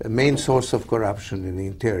 The main source of corruption in the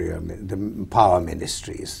interior, the power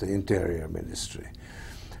ministries, the interior ministry,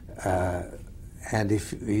 and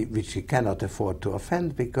which he cannot afford to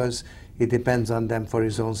offend because he depends on them for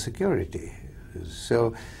his own security.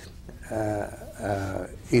 So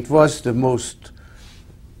it was the most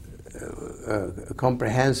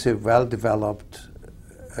comprehensive, well-developed,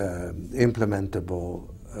 implementable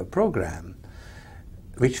program,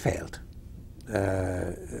 which failed.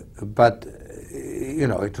 But you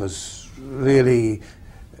know, it was really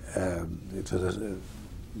it was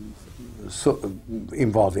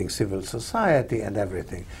involving civil society and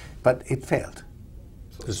everything, but it failed.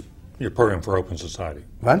 This your program for open society.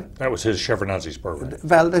 What? That was his Shevardnadze's program.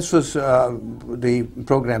 Well, this was the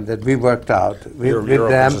program that we worked out with your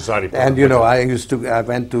them. Open society program. And you know, I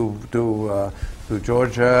went to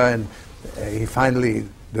Georgia, and he finally,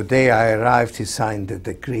 the day I arrived, he signed the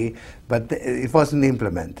decree, but it wasn't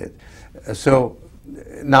implemented. So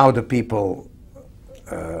now the people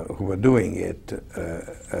who were doing it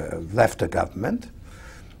left the government.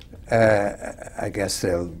 I guess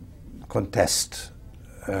they'll contest,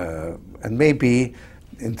 and maybe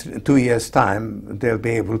in 2 years' time they'll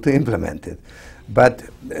be able to implement it. But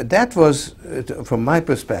that was, from my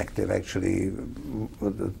perspective, actually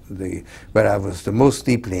where I was the most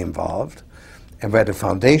deeply involved, and where the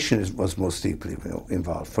foundation was most deeply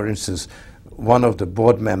involved. For instance, one of the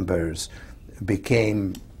board members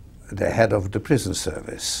became the head of the prison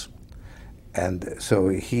service, and so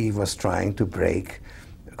he was trying to break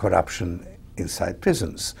corruption inside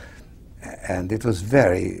prisons. And it was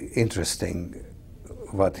very interesting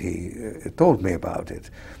what he told me about it.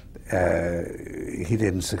 He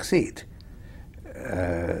didn't succeed.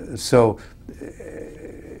 So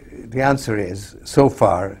the answer is, so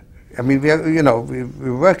far, I mean, we are, you know,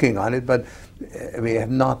 we're working on it, but we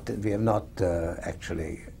have not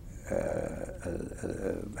actually.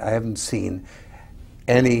 I haven't seen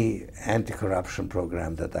any anti-corruption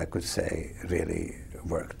program that I could say really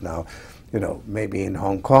worked. Now, you know, maybe in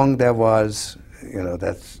Hong Kong there was, you know,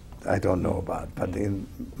 that's I don't know about, but in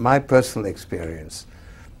my personal experience,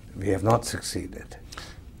 we have not succeeded.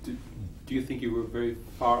 Do you think you were very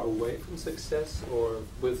far away from success, or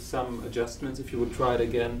with some adjustments, if you would try it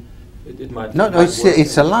again, it might? No,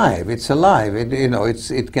 it's alive. It's alive. You know,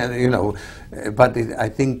 it can, you know, but I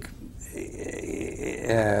think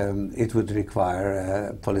it would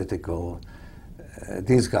require political.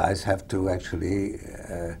 These guys have to actually.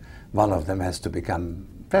 One of them has to become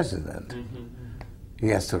president. He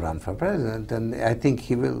has to run for president, and I think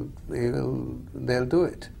he will. They'll do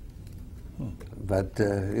it. But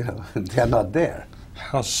you know, they're not there.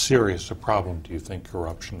 How serious a problem do you think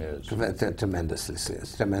corruption is? Tremendously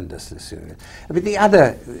serious, tremendously serious. I mean, the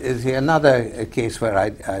other is another case where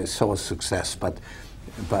I saw success, but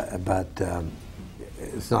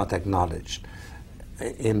it's not acknowledged.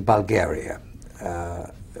 In Bulgaria,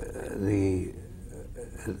 the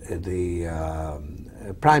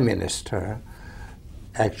Prime Minister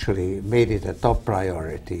actually made it a top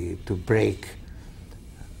priority to break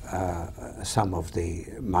some of the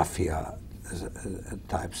mafia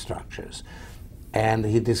type structures. And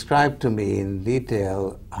he described to me in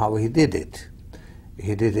detail how he did it.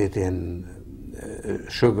 He did it in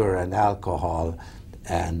sugar and alcohol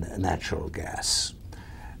and natural gas.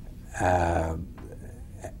 And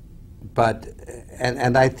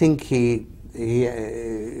I think he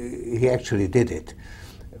actually did it.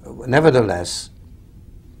 Nevertheless,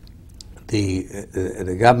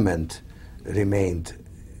 the government remained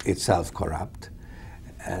itself corrupt.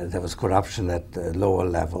 There was corruption at lower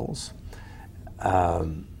levels.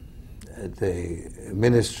 The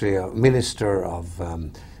Minister of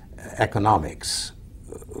Economics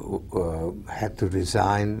had to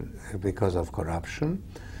resign because of corruption.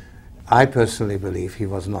 I personally believe he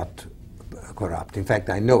was not corrupt. In fact,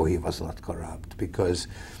 I know he was not corrupt because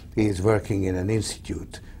he is working in an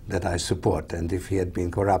institute that I support, and if he had been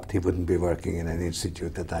corrupt, he wouldn't be working in an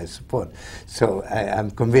institute that I support. So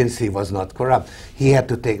I'm convinced he was not corrupt. He had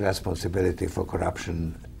to take responsibility for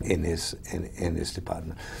corruption in his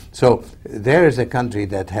department. So there is a country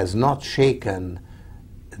that has not shaken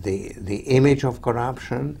the image of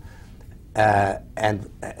corruption, and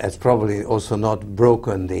has probably also not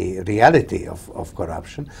broken the reality of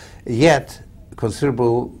corruption, yet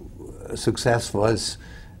considerable success was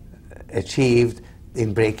achieved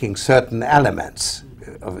in breaking certain elements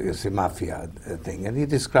of the mafia thing. And he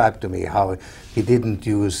described to me how he didn't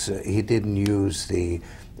use the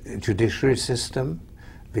judiciary system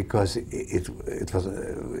because it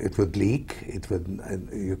would leak.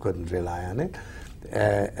 You couldn't rely on it.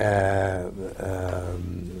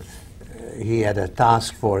 He had a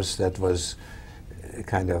task force that was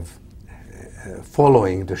kind of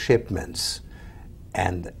following the shipments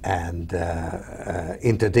and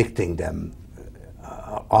interdicting them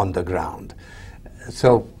on the ground.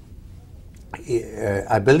 So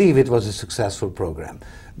I believe it was a successful program,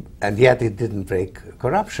 and yet it didn't break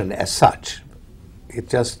corruption as such. It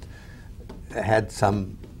just had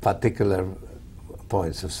some particular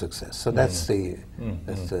points of success. So that's the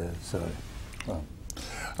story. Well,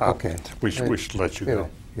 okay. We should let you go.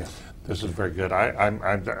 Yeah. This is very good.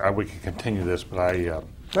 We can continue this, but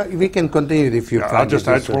Well, we can continue if you. I just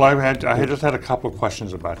had a couple of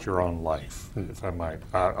questions about your own life, if I might,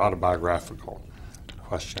 autobiographical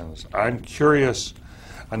questions. I'm curious.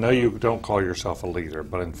 I know you don't call yourself a leader,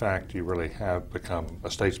 but in fact, you really have become a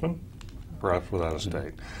statesman, perhaps without a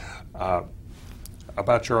state.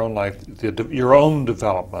 About your own life, your own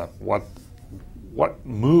development. What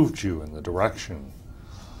moved you in the direction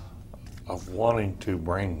of wanting to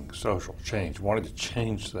bring social change, wanting to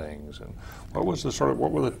change things, and what was the sort of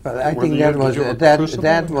I think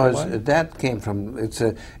that came from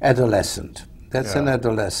adolescent. That's an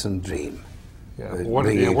adolescent dream. Yeah. Where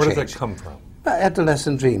did that come from?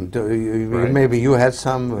 Adolescent dream. Right. Maybe you had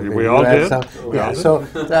some. We all did. So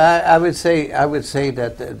I would say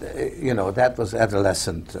that that was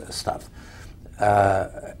adolescent stuff,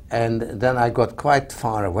 and then I got quite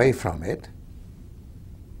far away from it.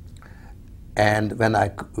 And when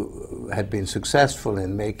I had been successful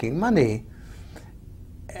in making money,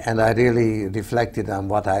 and I really reflected on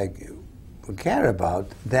what I care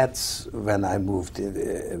about, that's when I moved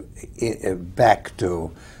back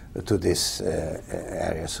to this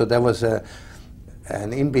area. So there was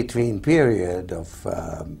an in-between period of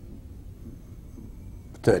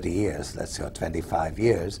 30 years, let's say, or 25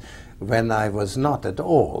 years, when I was not at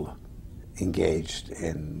all engaged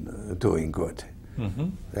in doing good.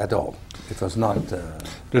 At all. It was not.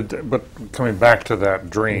 But coming back to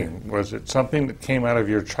that dream, was it something that came out of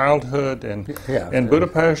your childhood in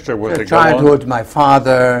Budapest, or was it childhood? My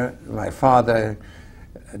father.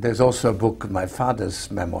 There's also a book. My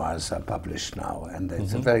father's memoirs are published now, and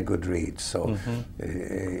it's a very good read. So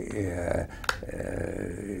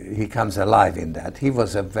he comes alive in that. He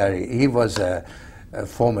was a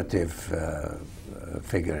formative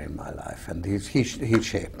figure in my life, and he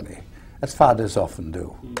shaped me, as fathers often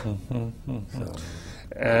do. So.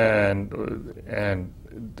 And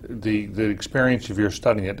the experience of your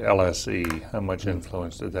studying at LSE, how much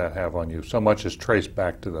influence did that have on you? So much is traced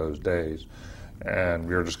back to those days. and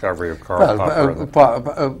your discovery of Karl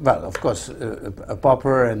Popper. Well, of course,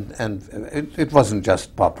 Popper, and it wasn't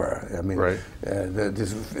just Popper. I mean, Right.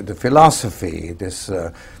 The philosophy, this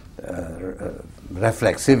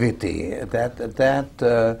reflexivity,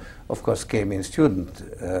 that of course came in student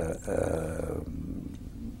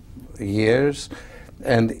years,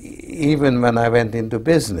 and even when I went into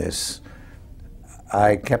business,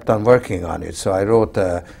 I kept on working on it. So I wrote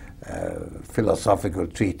a philosophical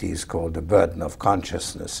treatise called The Burden of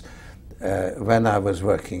Consciousness when I was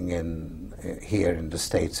working here in the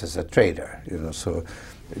States as a trader. So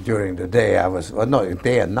during the day I was, well, no,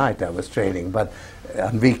 day and night I was trading, but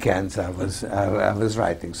on weekends I was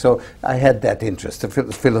writing. So I had that interest, a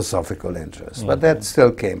philosophical interest, but that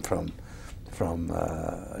still came from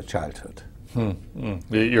childhood.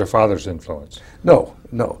 Your father's influence? No.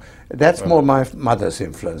 That's more my mother's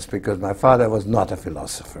influence, because my father was not a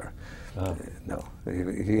philosopher. No,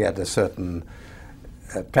 he had a certain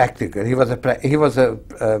practical. He was a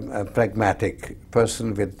pragmatic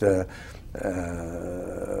person with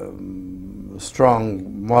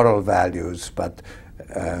strong moral values, but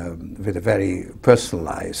with a very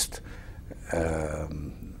personalized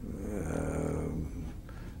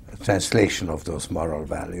translation of those moral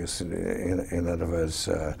values. In other words,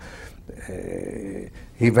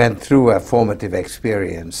 he went through a formative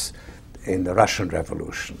experience in the Russian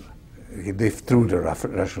Revolution. He lived through the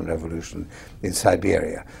Russian Revolution in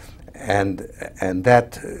Siberia, and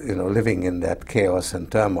that, living in that chaos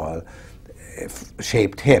and turmoil,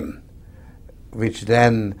 shaped him, which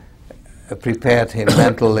then prepared him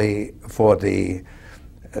mentally for the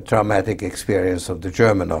traumatic experience of the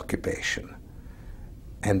German occupation.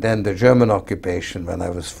 And then the German occupation, when I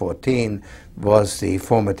was 14, was the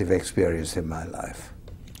formative experience in my life.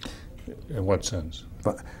 In what sense?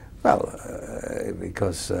 Well,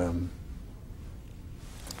 because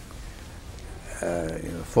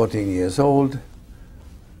 14 years old,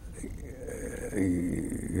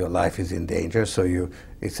 your life is in danger, so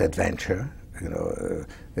it's adventure.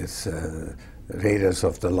 It's Raiders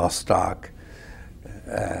of the Lost Ark,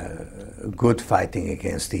 good fighting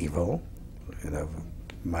against evil.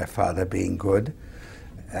 My father being good,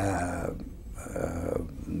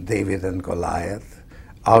 David and Goliath,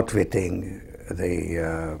 outwitting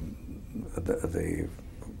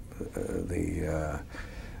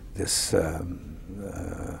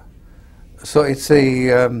so it's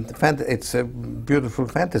a beautiful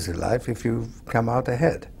fantasy life if you come out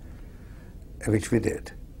ahead, which we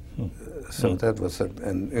did. So that was that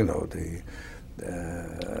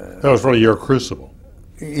was really your crucible.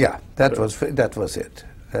 Yeah, that was it.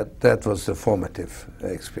 That was the formative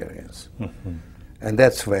experience, and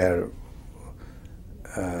that's where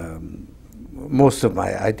most of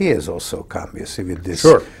my ideas also come. You see, with this,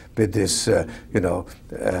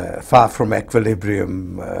 far from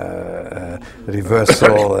equilibrium,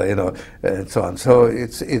 reversal, and so on. So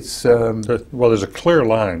it's. Well, there's a clear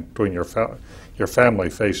line between your family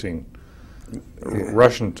facing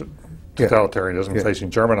Russian totalitarianism, facing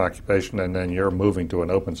German occupation, and then you're moving to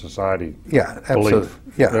an open society. Yeah, absolutely.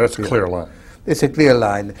 Yeah, that's a clear line. It's a clear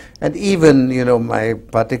line, and even my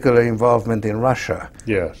particular involvement in Russia.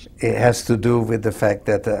 Yes, it has to do with the fact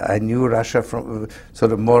that I knew Russia from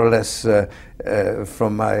sort of more or less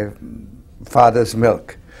from my father's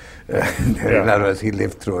milk. In other words, he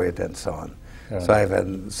lived through it and so on. Yeah. So I have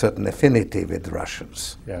a certain affinity with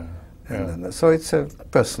Russians. Yeah. And so it's a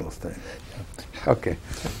personal thing. Okay.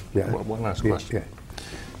 Yeah. One last question. Yeah.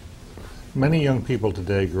 Many young people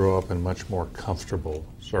today grow up in much more comfortable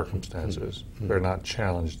circumstances. They're not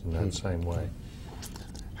challenged in that same way.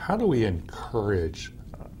 How do we encourage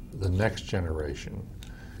the next generation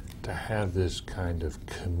to have this kind of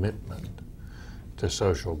commitment to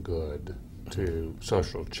social good, to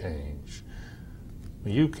social change?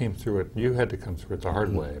 You came through it, you had to come through it the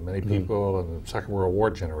hard way. Many people in the Second World War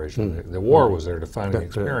generation, the war was their defining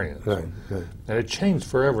experience. Right. And it changed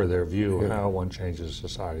forever their view of how one changes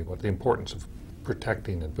society, what the importance of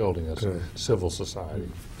protecting and building a civil society.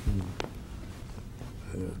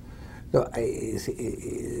 No,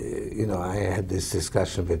 I had this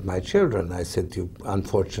discussion with my children. I said, "You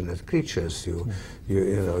unfortunate creatures, you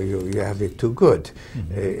have it too good,"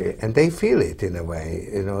 and they feel it in a way.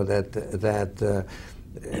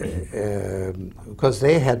 Because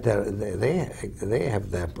they have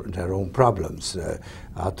their own problems,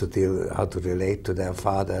 how to relate to their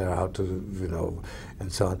father, how to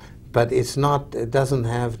and so on. But it doesn't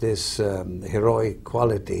have this heroic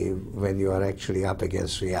quality when you are actually up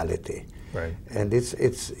against reality. Right. And it's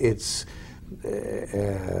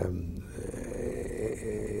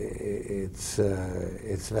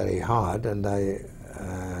very hard. And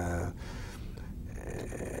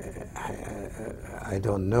I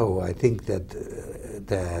don't know. I think that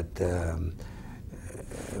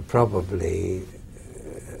probably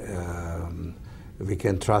we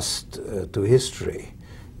can trust to history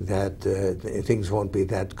that things won't be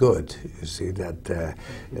that good. You see that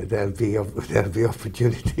there'll be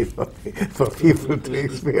opportunity for people to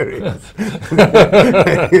experience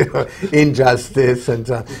injustice and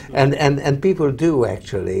so on. And people do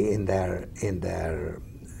actually in their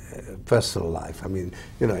personal life. I mean,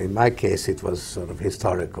 in my case it was sort of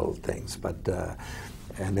historical things, but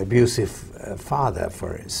an abusive father,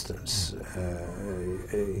 for instance,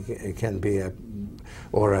 it can be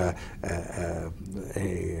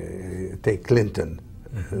take Clinton.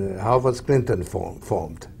 How was Clinton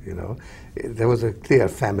formed? There was a clear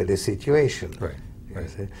family situation. Right.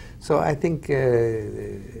 Right. So I think,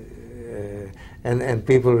 and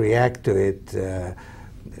people react to it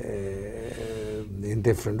in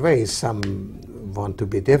different ways. Some want to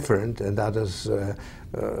be different, and others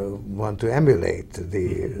want to emulate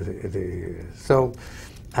the. So,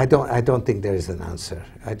 I don't think there is an answer.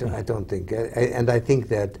 I don't think, and I think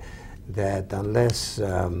that unless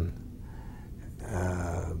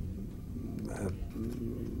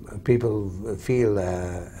people feel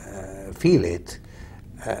it,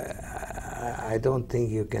 I don't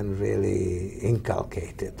think you can really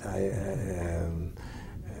inculcate it.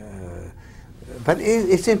 But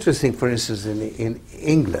it's interesting, for instance, in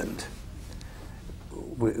England,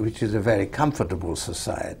 which is a very comfortable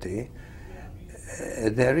society,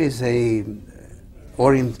 there is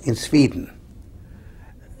or in Sweden,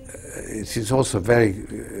 it is also very,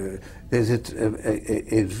 there's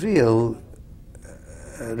a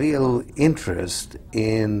real interest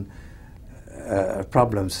in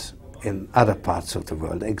problems in other parts of the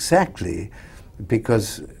world, exactly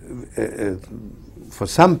because for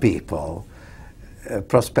some people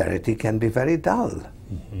prosperity can be very dull.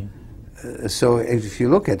 Mm-hmm. So if you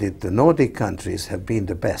look at it, the Nordic countries have been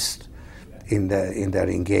the best in their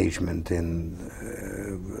engagement in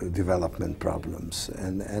development problems,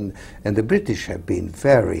 and the British have been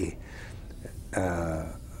very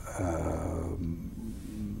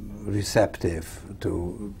receptive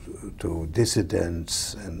to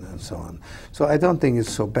dissidents and so on. So I don't think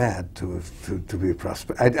it's so bad to be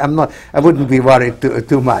prosperous. I wouldn't be worried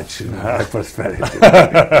too much about prosperity.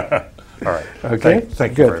 All right. Okay.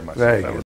 Thank you very much. Very good.